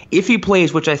scheme. If he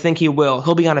plays, which I think he will,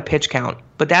 he'll be on a pitch count.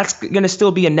 But that's going to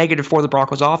still be a negative for the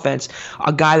Broncos offense,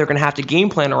 a guy they're going to have to game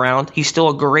plan around. He's still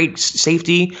a great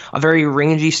safety, a very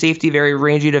rangy safety, very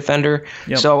rangy defender.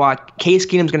 Yep. So Case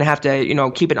Keenum's going to have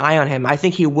to keep an eye on him. I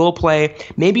think he will play,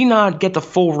 maybe not get the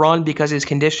full run because his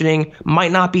conditioning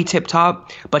might not be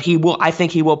tip-top, but I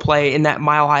think he will play in that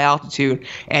mile-high altitude,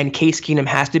 and Case Keenum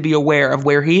has to be aware of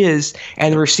where he is,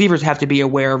 and the receivers have to be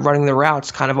aware of running the routes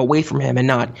kind of away from him and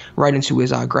not right into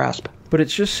his grasp. But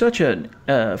it's just such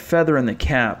a feather in the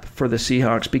cap for the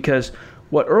Seahawks, because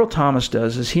what Earl Thomas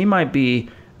does is he might be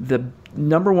the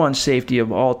number 1 safety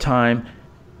of all time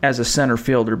as a center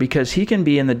fielder, because he can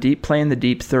be in the deep, playing the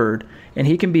deep third, and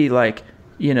he can be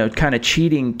kind of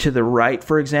cheating to the right,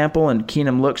 for example, and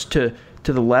Keenum looks to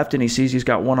to the left and he sees he's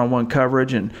got one-on-one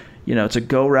coverage and, it's a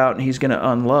go route and he's going to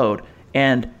unload.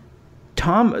 And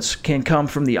Thomas can come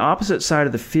from the opposite side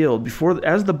of the field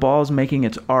as the ball is making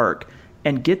its arc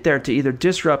and get there to either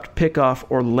disrupt, pick off,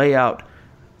 or lay out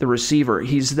the receiver.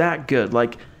 He's that good.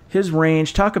 Like, his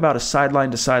range, talk about a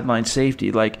sideline-to-sideline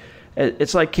safety. Like,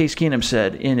 it's like Case Keenum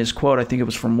said in his quote, I think it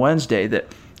was from Wednesday,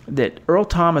 that Earl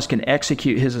Thomas can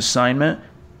execute his assignment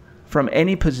from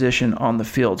any position on the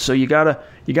field. So you gotta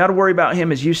worry about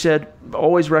him, as you said.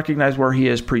 Always recognize where he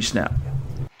is pre-snap.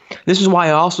 This is why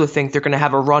I also think they're going to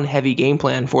have a run-heavy game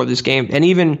plan for this game. And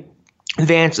even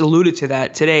Vance alluded to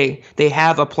that today. They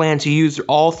have a plan to use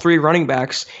all three running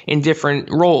backs in different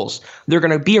roles. They're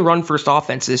going to be a run-first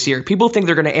offense this year. People think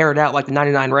they're going to air it out like the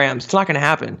 99 Rams. It's not going to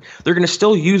happen. They're going to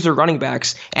still use their running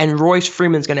backs, and Royce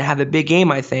Freeman's going to have a big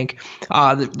game, I think.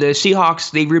 The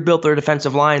Seahawks, they rebuilt their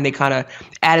defensive line. They kind of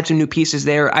added some new pieces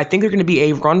there. I think they're going to be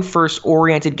a run-first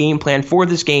oriented game plan for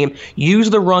this game. Use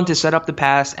the run to set up the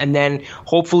pass, and then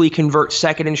hopefully convert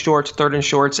second and shorts, third and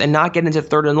shorts, and not get into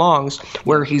third and longs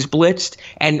where he's blitzed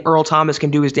and Earl Thomas can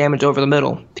do his damage over the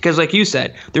middle. Because like you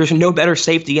said, there's no better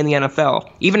safety in the NFL.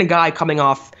 Even a guy coming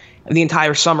off the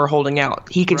entire summer holding out,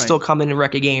 he can still come in and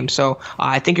wreck a game. So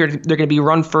I think they're going to be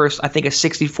run first. I think a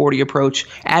 60-40 approach,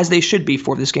 as they should be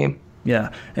for this game.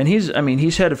 Yeah, and he's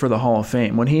headed for the Hall of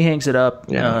Fame. When he hangs it up,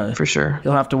 for sure,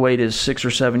 he'll have to wait his 6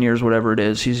 or 7 years, whatever it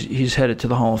is. He's headed to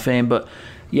the Hall of Fame. But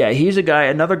yeah, he's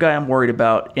another guy I'm worried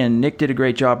about, and Nick did a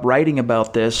great job writing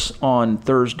about this on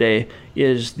Thursday,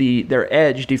 is their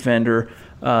edge defender,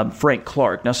 Frank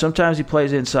Clark. Now, sometimes he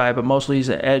plays inside, but mostly he's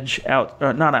an edge,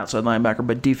 not outside linebacker,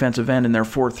 but defensive end in their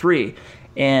 4-3.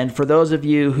 And for those of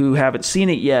you who haven't seen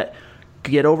it yet,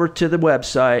 get over to the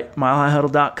website,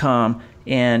 milehighhuddle.com,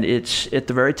 and it's at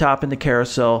the very top in the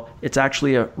carousel. It's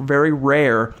actually a very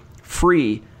rare,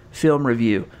 free film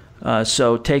review.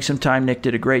 So take some time. Nick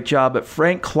did a great job. But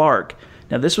Frank Clark,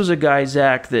 now this was a guy,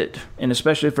 Zach, that, and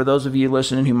especially for those of you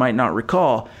listening who might not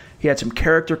recall, he had some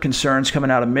character concerns coming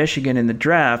out of Michigan in the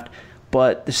draft,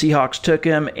 but the Seahawks took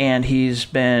him, and he's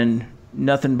been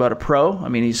nothing but a pro. I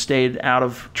mean, he's stayed out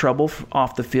of trouble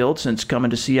off the field since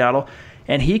coming to Seattle,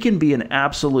 and he can be an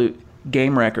absolute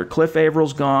game wrecker. Cliff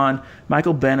Avrill's gone,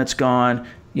 Michael Bennett's gone,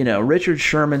 Richard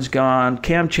Sherman's gone,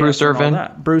 Cam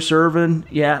Chancellor, Bruce Irvin,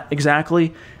 yeah,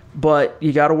 exactly. But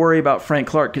you got to worry about Frank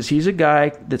Clark, because he's a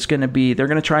guy that's they're going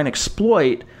to try and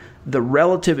exploit the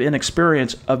relative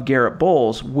inexperience of Garrett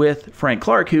Bowles with Frank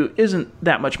Clark, who isn't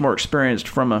that much more experienced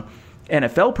from a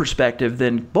NFL perspective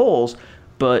than Bowles,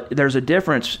 but there's a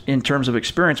difference in terms of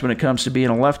experience when it comes to being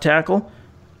a left tackle,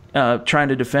 trying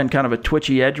to defend kind of a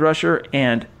twitchy edge rusher,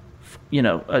 and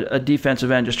a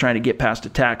defensive end just trying to get past a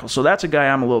tackle. So that's a guy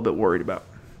I'm a little bit worried about.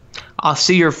 I'll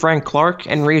see your Frank Clark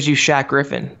and raise you Shaq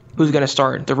Griffin, who's going to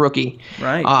start, the rookie.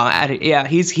 Right.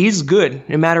 He's good.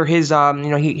 No matter his,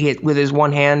 he with his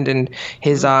one hand and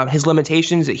his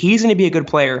limitations, he's going to be a good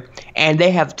player. And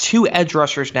they have two edge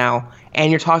rushers now. And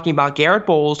you're talking about Garrett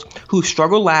Bowles, who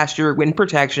struggled last year with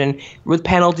protection, with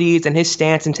penalties and his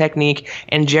stance and technique,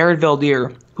 and Jared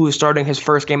Veldheer, who is starting his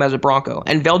first game as a Bronco.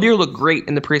 And Veldheer looked great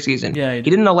in the preseason. Yeah, he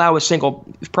didn't allow a single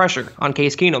pressure on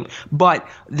Case Keenum. But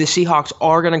the Seahawks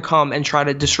are going to come and try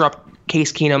to disrupt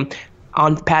Case Keenum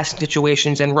on passing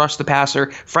situations and rush the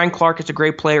passer. Frank Clark is a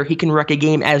great player. He can wreck a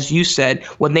game, as you said.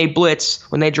 When they blitz,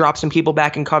 when they drop some people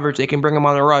back in coverage, they can bring them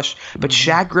on the rush. But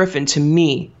Shaq Griffin, to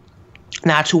me,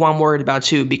 that's who I'm worried about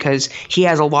too, because he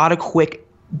has a lot of quick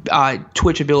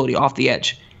twitch ability off the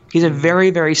edge. He's a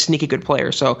very, very sneaky good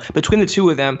player. So between the two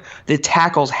of them, the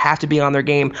tackles have to be on their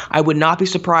game. I would not be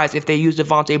surprised if they use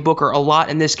Devontae Booker a lot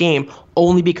in this game,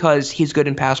 only because he's good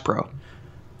in pass pro.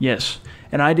 Yes.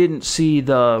 And I didn't see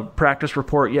the practice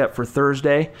report yet for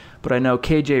Thursday, but I know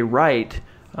KJ Wright,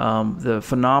 the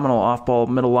phenomenal off-ball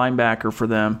middle linebacker for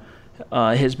them,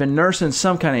 has been nursing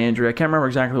some kind of injury. I can't remember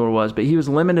exactly what it was, but he was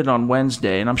limited on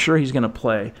Wednesday, and I'm sure he's going to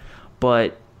play.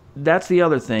 But that's the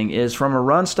other thing, is from a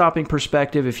run-stopping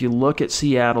perspective, if you look at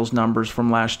Seattle's numbers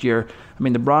from last year, I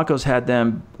mean, the Broncos had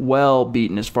them well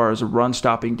beaten as far as a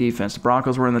run-stopping defense. The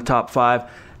Broncos were in the top 5.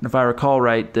 And if I recall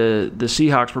right, the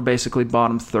Seahawks were basically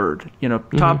bottom third,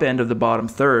 top end of the bottom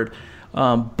third.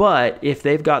 But if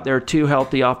they've got their two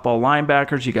healthy off-ball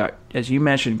linebackers, you got, as you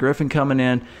mentioned, Griffin coming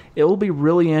in, it will be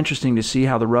really interesting to see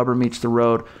how the rubber meets the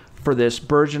road for this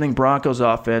burgeoning Broncos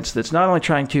offense that's not only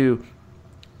trying to,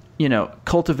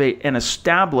 cultivate and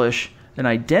establish an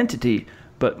identity,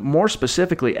 but more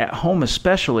specifically at home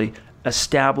especially,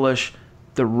 establish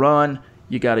the run.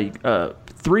 You got to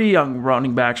three young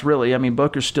running backs, really. I mean,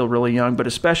 Booker's still really young, but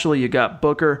especially you got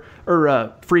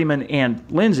Freeman and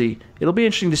Lindsey. It'll be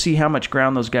interesting to see how much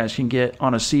ground those guys can get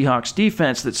on a Seahawks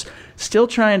defense that's still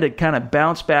trying to kind of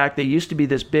bounce back. They used to be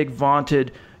this big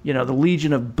vaunted, the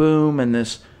Legion of Boom and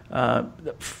this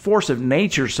force of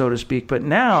nature, so to speak. But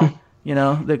now,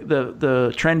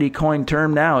 the trendy coin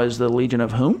term now is the Legion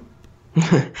of whom?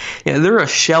 Yeah, they're a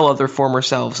shell of their former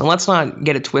selves, and let's not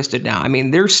get it twisted now. I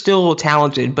mean, they're still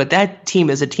talented, but that team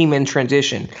is a team in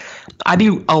transition. I'd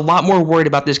be a lot more worried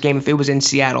about this game if it was in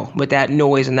Seattle with that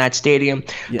noise in that stadium.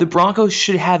 Yeah. The Broncos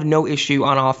should have no issue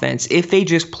on offense if they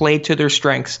just played to their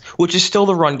strengths, which is still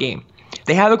the run game.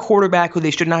 They have a quarterback who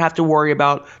they should not have to worry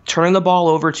about turning the ball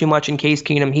over too much in Case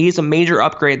Keenum. He is a major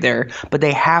upgrade there, but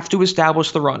they have to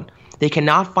establish the run. They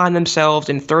cannot find themselves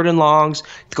in 3rd and longs,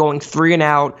 going 3 and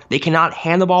out. They cannot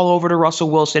hand the ball over to Russell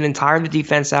Wilson and tire the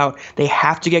defense out. They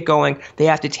have to get going. They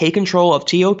have to take control of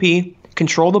TOP,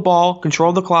 control the ball,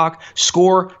 control the clock,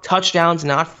 score touchdowns,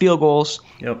 not field goals,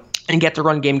 and get the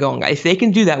run game going. If they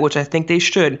can do that, which I think they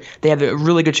should, they have a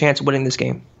really good chance of winning this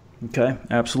game. Okay,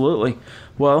 absolutely.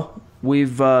 Well,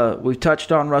 we've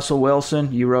touched on Russell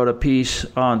Wilson. You wrote a piece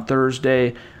on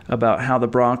Thursday about how the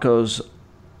Broncos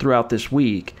throughout this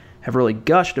week have really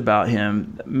gushed about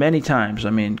him many times. I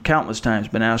mean, countless times.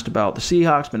 Been asked about the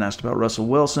Seahawks, been asked about Russell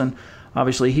Wilson.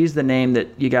 Obviously, he's the name that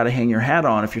you got to hang your hat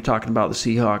on if you're talking about the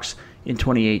Seahawks in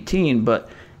 2018.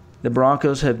 But the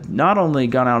Broncos have not only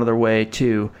gone out of their way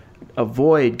to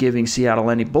avoid giving Seattle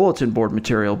any bulletin board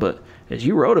material, but as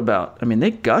you wrote about, I mean,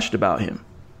 they gushed about him.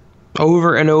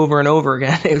 Over and over and over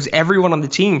again. It was everyone on the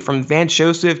team, from Vance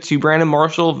Joseph to Brandon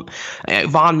Marshall,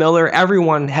 Von Miller.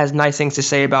 Everyone has nice things to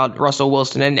say about Russell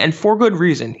Wilson, and for good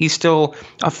reason. He's still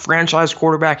a franchise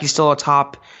quarterback. He's still a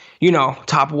top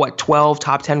 12,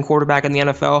 top 10 quarterback in the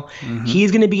NFL. Mm-hmm.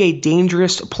 He's going to be a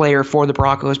dangerous player for the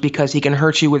Broncos because he can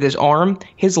hurt you with his arm,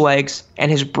 his legs, and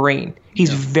his brain.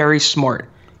 He's very smart,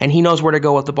 and he knows where to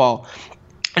go with the ball.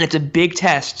 And it's a big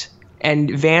test.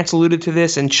 And Vance alluded to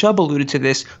this, and Chubb alluded to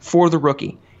this for the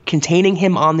rookie, containing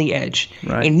him on the edge.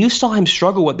 Right. And you saw him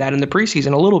struggle with that in the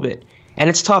preseason a little bit. And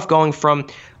it's tough going from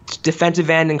defensive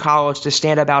end in college to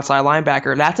stand-up outside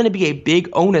linebacker. That's going to be a big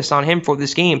onus on him for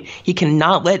this game. He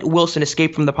cannot let Wilson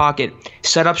escape from the pocket,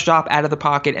 set up shop out of the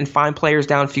pocket, and find players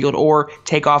downfield or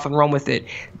take off and run with it.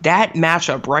 That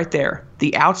matchup right there,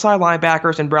 the outside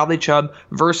linebackers and Bradley Chubb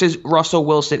versus Russell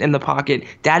Wilson in the pocket,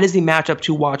 that is the matchup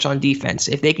to watch on defense.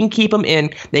 If they can keep him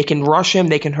in, they can rush him,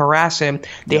 they can harass him,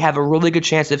 they have a really good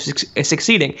chance of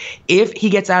succeeding. If he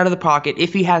gets out of the pocket,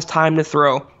 if he has time to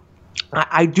throw,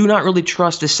 I do not really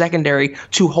trust the secondary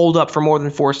to hold up for more than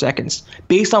 4 seconds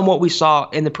based on what we saw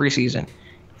in the preseason.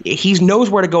 He knows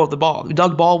where to go with the ball.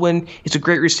 Doug Baldwin is a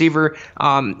great receiver.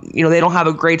 They don't have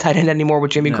a great tight end anymore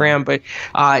with Jimmy Graham, but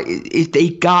they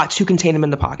got to contain him in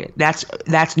the pocket.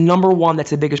 That's number one.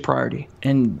 That's the biggest priority.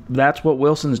 And that's what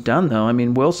Wilson's done, though. I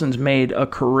mean, Wilson's made a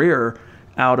career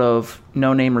out of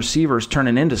no-name receivers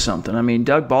turning into something. I mean,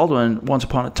 Doug Baldwin, once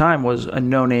upon a time, was a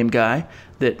no-name guy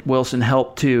that Wilson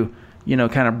helped to,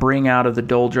 kind of bring out of the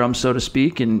doldrums, so to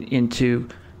speak, and into,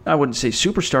 I wouldn't say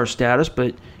superstar status,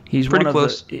 but he's pretty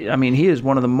close. He is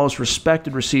one of the most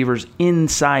respected receivers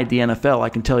inside the NFL. I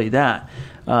can tell you that.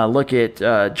 Look at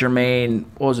Jermaine,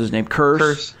 what was his name?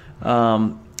 Curse.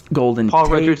 Golden Paul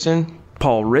Tate,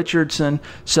 Paul Richardson.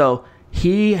 So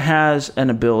he has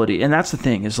an ability, and that's the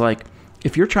thing, is like,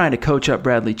 if you're trying to coach up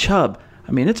Bradley Chubb,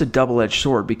 I mean, it's a double-edged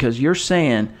sword because you're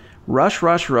saying, rush,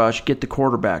 get the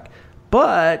quarterback.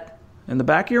 But in the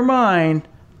back of your mind,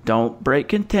 don't break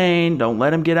contain, don't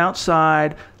let him get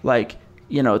outside. Like,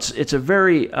 it's a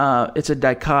very it's a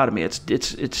dichotomy.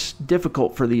 It's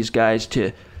difficult for these guys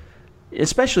to,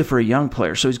 especially for a young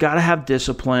player. So he's got to have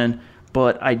discipline,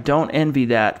 but I don't envy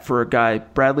that for a guy.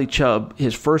 Bradley Chubb,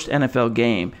 his first NFL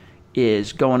game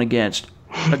is going against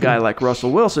a guy like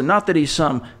Russell Wilson. Not that he's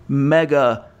some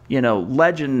mega,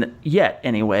 legend yet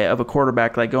anyway of a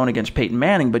quarterback like going against Peyton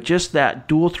Manning, but just that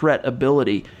dual threat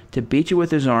ability to beat you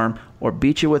with his arm or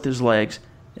beat you with his legs.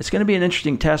 It's going to be an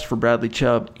interesting test for Bradley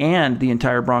Chubb and the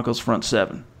entire Broncos front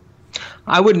seven.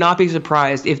 I would not be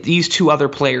surprised if these two other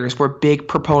players were big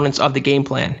proponents of the game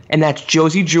plan, and that's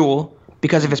Josie Jewell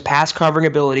because of his pass covering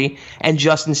ability, and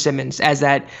Justin Simmons as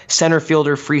that center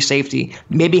fielder free safety.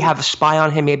 Maybe have a spy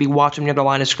on him, maybe watch him near the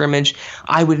line of scrimmage.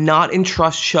 I would not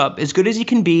entrust Chubb, as good as he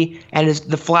can be, and as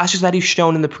the flashes that he's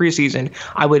shown in the preseason,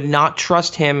 I would not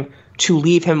trust him to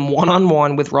leave him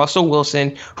one-on-one with Russell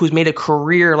Wilson, who's made a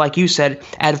career, like you said,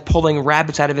 out of pulling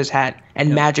rabbits out of his hat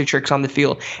and magic tricks on the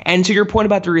field. And to your point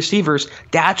about the receivers,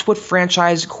 that's what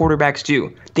franchise quarterbacks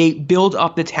do. They build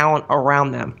up the talent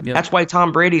around them. Yep. That's why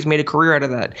Tom Brady's made a career out of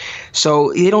that.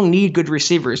 So they don't need good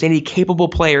receivers. They need capable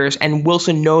players, and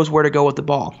Wilson knows where to go with the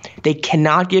ball. They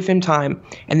cannot give him time,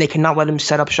 and they cannot let him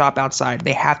set up shop outside.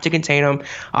 They have to contain him.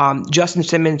 Justin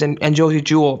Simmons and Josie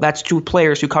Jewell, that's two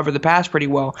players who cover the pass pretty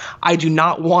well. I do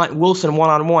not want Wilson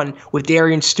one-on-one with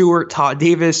Darian Stewart, Todd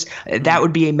Davis. That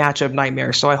would be a matchup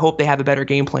nightmare. So I hope they have a better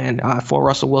game plan for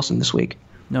Russell Wilson this week.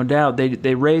 No doubt.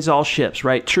 They raise all ships,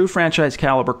 right? True franchise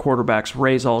caliber quarterbacks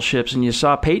raise all ships, and you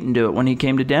saw Peyton do it when he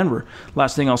came to Denver.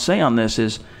 Last thing I'll say on this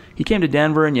is he came to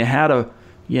Denver, and you had a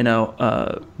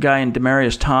guy in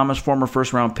Demaryius Thomas, former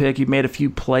first-round pick. He made a few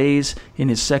plays in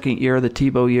his second year, the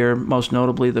Tebow year, most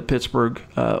notably the Pittsburgh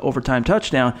overtime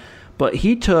touchdown. But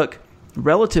he took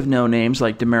relative no-names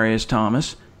like Demaryius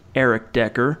Thomas, Eric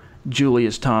Decker,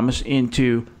 Julius Thomas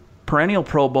into perennial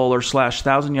Pro Bowler /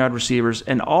 1,000-yard receivers,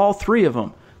 and all three of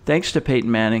them, thanks to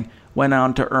Peyton Manning, went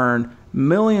on to earn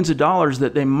millions of dollars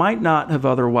that they might not have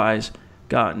otherwise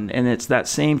gotten. And it's that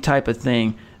same type of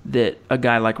thing that a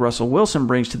guy like Russell Wilson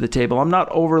brings to the table. I'm not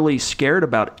overly scared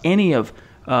about any of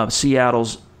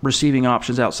Seattle's receiving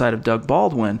options outside of Doug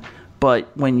Baldwin,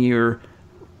 but when your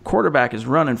quarterback is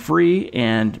running free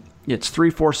and it's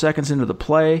 3-4 seconds into the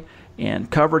play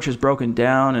and coverage is broken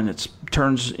down and it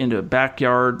turns into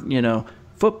backyard,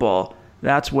 football,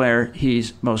 that's where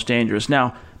he's most dangerous.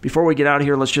 Now, before we get out of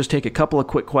here, let's just take a couple of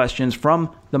quick questions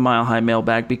from the Mile High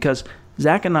mailbag, because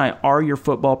Zach and I are your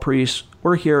football priests.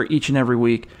 We're here each and every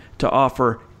week to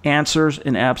offer answers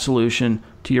and absolution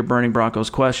to your Burning Broncos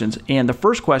questions. And the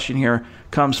first question here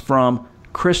comes from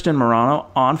Kristen Morano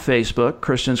on Facebook.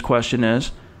 Kristen's question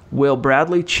is, will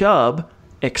Bradley Chubb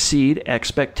exceed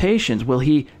expectations? Will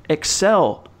he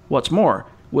excel? What's more,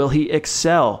 will he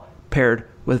excel paired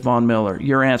with Von Miller?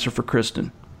 Your answer for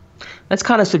Kristen. That's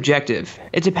kind of subjective.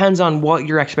 It depends on what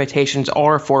your expectations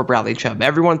are for Bradley Chubb.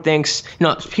 Everyone thinks,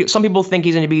 some people think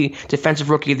he's going to be Defensive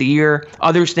Rookie of the Year.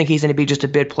 Others think he's going to be just a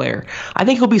bid player. I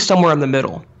think he'll be somewhere in the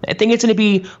middle. I think it's going to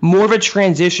be more of a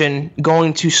transition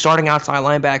going to starting outside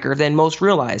linebacker than most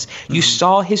realize. You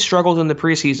saw his struggles in the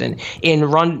preseason in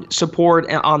run support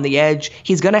on the edge.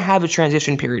 He's going to have a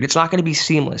transition period. It's not going to be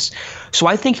seamless. So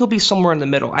I think he'll be somewhere in the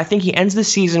middle. I think he ends the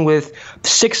season with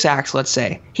 6 sacks, let's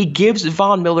say. He gives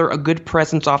Von Miller a good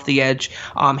presence off the edge.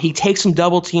 He takes some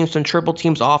double teams, some triple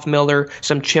teams off Miller,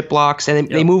 some chip blocks, and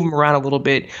they move him around a little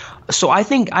bit. So I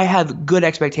think I have good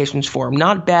expectations for him.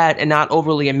 Not bad and not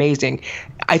overly amazing.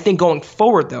 I think going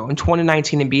forward, though, in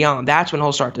 2019 and beyond, that's when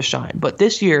he'll start to shine. But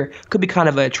this year could be kind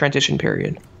of a transition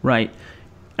period. Right.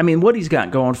 I mean, what he's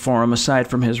got going for him, aside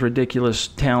from his ridiculous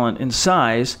talent and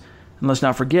size, and let's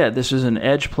not forget, this is an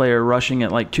edge player rushing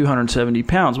at like 270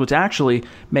 pounds, which actually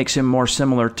makes him more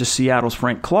similar to Seattle's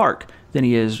Frank Clark than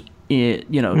he is,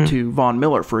 to Von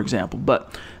Miller, for example.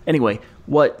 But anyway,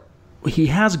 what he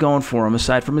has going for him,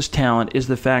 aside from his talent, is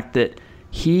the fact that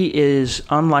he is,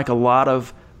 unlike a lot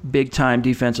of big-time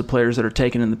defensive players that are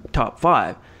taken in the top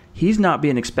 5, he's not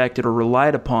being expected or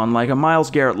relied upon, like a Myles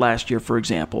Garrett last year, for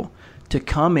example, to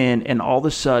come in and all of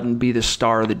a sudden be the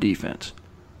star of the defense.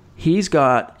 He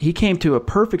came to a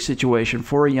perfect situation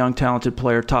for a young, talented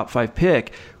player, top 5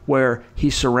 pick, where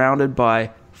he's surrounded by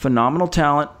phenomenal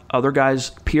talent, other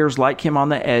guys, peers like him on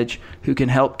the edge, who can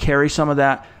help carry some of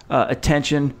that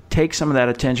attention, take some of that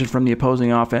attention from the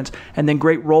opposing offense, and then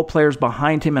great role players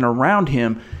behind him and around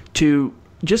him to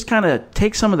just kind of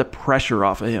take some of the pressure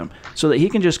off of him so that he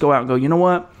can just go out and go, you know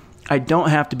what, I don't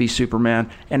have to be Superman.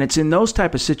 And it's in those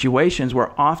type of situations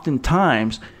where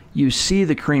oftentimes you see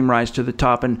the cream rise to the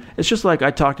top. And it's just like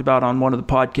I talked about on one of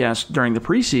the podcasts during the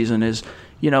preseason is,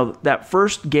 that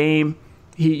first game,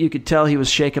 you could tell he was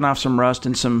shaking off some rust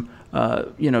and some,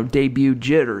 debut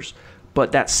jitters.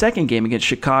 But that second game against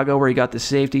Chicago where he got the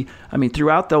safety, I mean,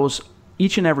 throughout those,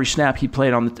 each and every snap he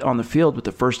played on the field with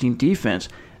the first-team defense,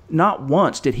 not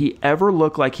once did he ever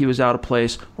look like he was out of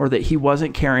place or that he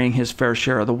wasn't carrying his fair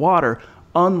share of the water,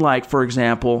 unlike, for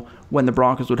example, when the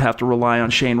Broncos would have to rely on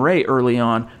Shane Ray early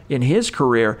on in his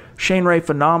career. Shane Ray,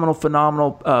 phenomenal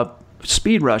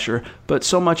speed rusher, but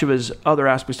so much of his other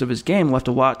aspects of his game left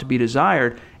a lot to be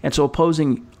desired, and so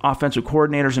opposing offensive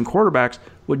coordinators and quarterbacks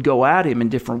would go at him in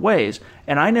different ways,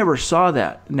 and I never saw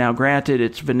that. Now, granted,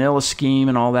 it's vanilla scheme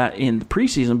and all that in the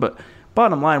preseason, but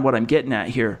bottom line, what I'm getting at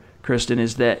here, Kristen,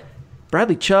 is that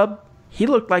Bradley Chubb, he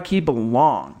looked like he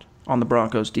belonged on the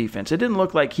Broncos defense. It didn't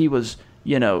look like he was,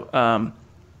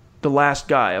 the last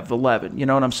guy of 11. You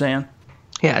know what I'm saying?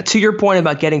 Yeah, to your point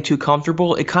about getting too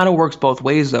comfortable, it kind of works both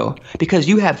ways, though, because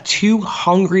you have two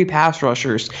hungry pass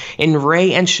rushers in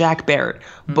Ray and Shaq Barrett.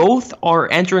 Both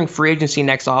are entering free agency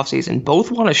next offseason.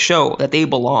 Both want to show that they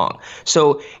belong.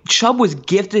 So Chubb was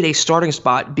gifted a starting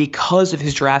spot because of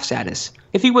his draft status.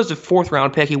 If he was a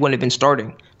fourth-round pick, he wouldn't have been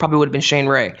starting. Probably would have been Shane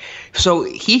Ray. So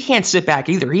he can't sit back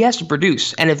either. He has to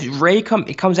produce. And if Ray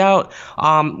comes out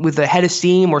with a head of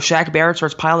steam or Shaq Barrett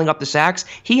starts piling up the sacks,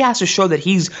 he has to show that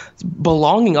he's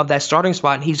belonging of that starting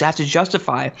spot, and he has to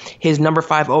justify his number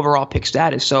 5 overall pick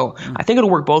status. So I think it'll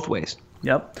work both ways.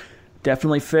 Yep.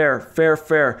 Definitely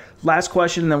fair. Last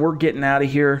question, and then we're getting out of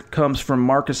here, comes from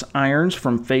Marcus Irons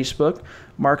from Facebook.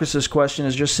 Marcus's question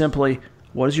is just simply,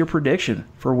 what is your prediction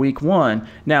for week 1?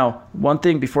 Now, one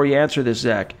thing before you answer this,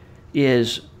 Zach,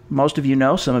 is most of you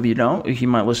know, some of you don't. You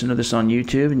might listen to this on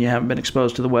YouTube and you haven't been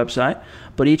exposed to the website.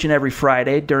 But each and every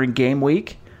Friday during game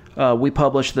week, we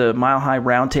publish the Mile High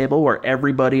Roundtable where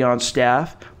everybody on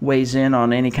staff weighs in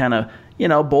on any kind of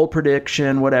bold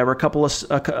prediction, whatever,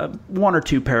 one or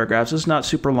two paragraphs. It's not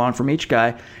super long from each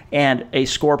guy, and a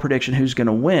score prediction who's going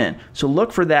to win. So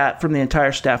look for that from the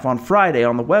entire staff on Friday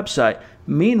on the website.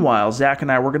 Meanwhile, Zach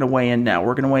and I, we're going to weigh in now.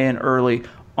 We're going to weigh in early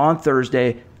on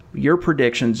Thursday. Your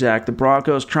prediction, Zach, the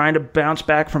Broncos trying to bounce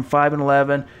back from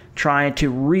 5-11, trying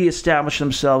to reestablish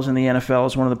themselves in the NFL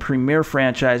as one of the premier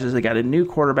franchises. They got a new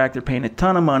quarterback. They're paying a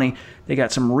ton of money. They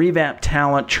got some revamped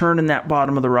talent churning that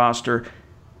bottom of the roster.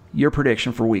 Your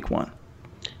prediction for week 1.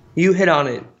 You hit on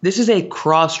it. This is a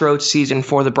crossroads season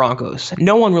for the Broncos.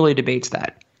 No one really debates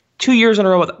that. 2 years in a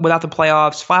row without the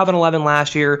playoffs, 5-11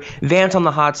 last year, Vance on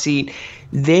the hot seat.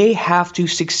 They have to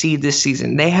succeed this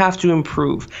season. They have to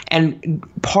improve. And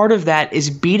part of that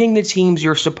is beating the teams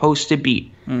you're supposed to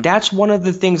beat. That's one of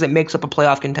the things that makes up a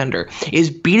playoff contender, is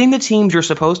beating the teams you're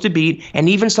supposed to beat, and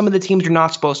even some of the teams you're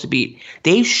not supposed to beat.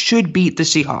 They should beat the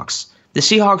Seahawks. The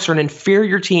Seahawks are an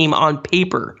inferior team on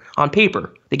paper.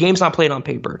 The game's not played on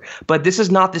paper. But this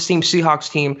is not the same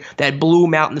Seahawks team that blew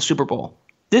them out in the Super Bowl.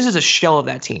 This is a shell of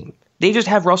that team. They just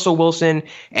have Russell Wilson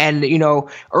and,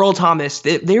 Earl Thomas.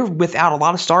 They're without a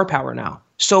lot of star power now.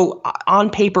 So on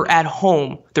paper at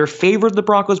home, they're favored the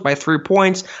Broncos by 3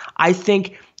 points. I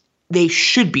think they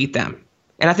should beat them.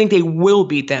 And I think they will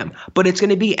beat them. But it's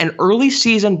going to be an early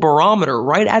season barometer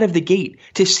right out of the gate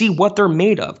to see what they're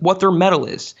made of, what their mettle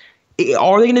is.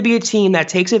 Are they going to be a team that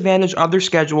takes advantage of their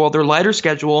schedule, their lighter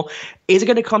schedule? Is it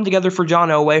going to come together for John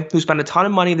Elway, who spent a ton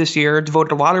of money this year,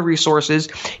 devoted a lot of resources,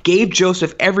 gave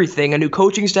Joseph everything, a new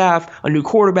coaching staff, a new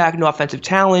quarterback, new offensive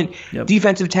talent,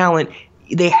 defensive talent?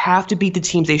 They have to beat the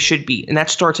teams they should beat, and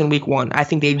that starts in week 1. I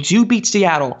think they do beat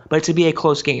Seattle, but it's going to be a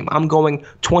close game. I'm going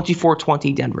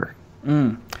 24-20 Denver.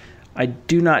 I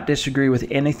do not disagree with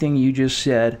anything you just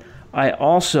said. I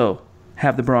also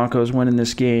have the Broncos winning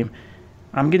this game.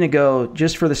 I'm going to go,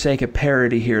 just for the sake of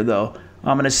parity here, though,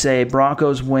 I'm going to say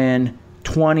Broncos win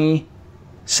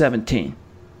 20-17.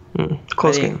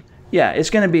 Close game. Yeah, it's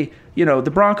going to be,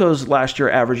 the Broncos last year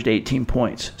averaged 18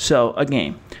 points, so a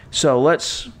game. So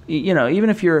let's, even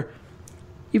if you're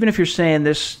saying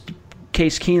this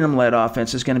Case Keenum-led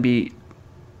offense is going to be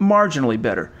marginally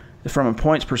better from a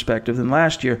points perspective than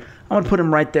last year, I'm going to put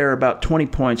them right there about 20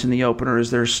 points in the opener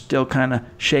as they're still kind of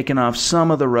shaking off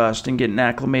some of the rust and getting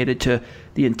acclimated to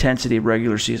the intensity of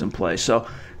regular season play. So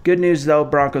good news, though,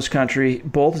 Broncos country.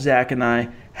 Both Zach and I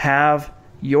have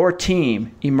your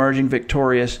team emerging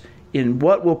victorious in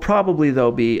what will probably,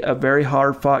 though, be a very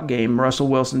hard-fought game. Russell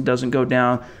Wilson doesn't go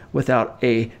down without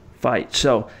a fight.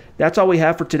 So that's all we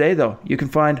have for today, though. You can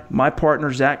find my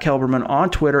partner, Zach Kelberman,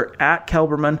 on Twitter, at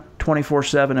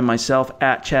Kelberman247, and myself,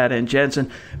 at Chad and Jensen.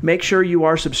 Make sure you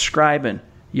are subscribing,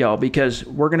 y'all, because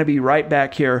we're going to be right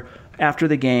back here after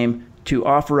the game to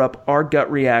offer up our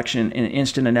gut reaction and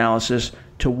instant analysis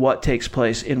to what takes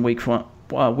place in week one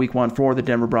for the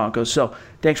Denver Broncos. So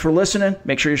thanks for listening.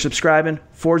 Make sure you're subscribing.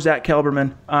 For Zach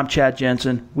Kelberman, I'm Chad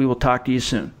Jensen. We will talk to you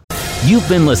soon. You've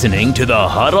been listening to the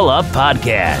Huddle Up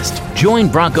Podcast. Join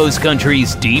Broncos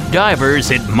Country's deep divers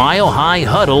at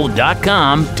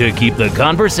milehighhuddle.com to keep the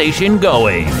conversation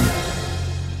going.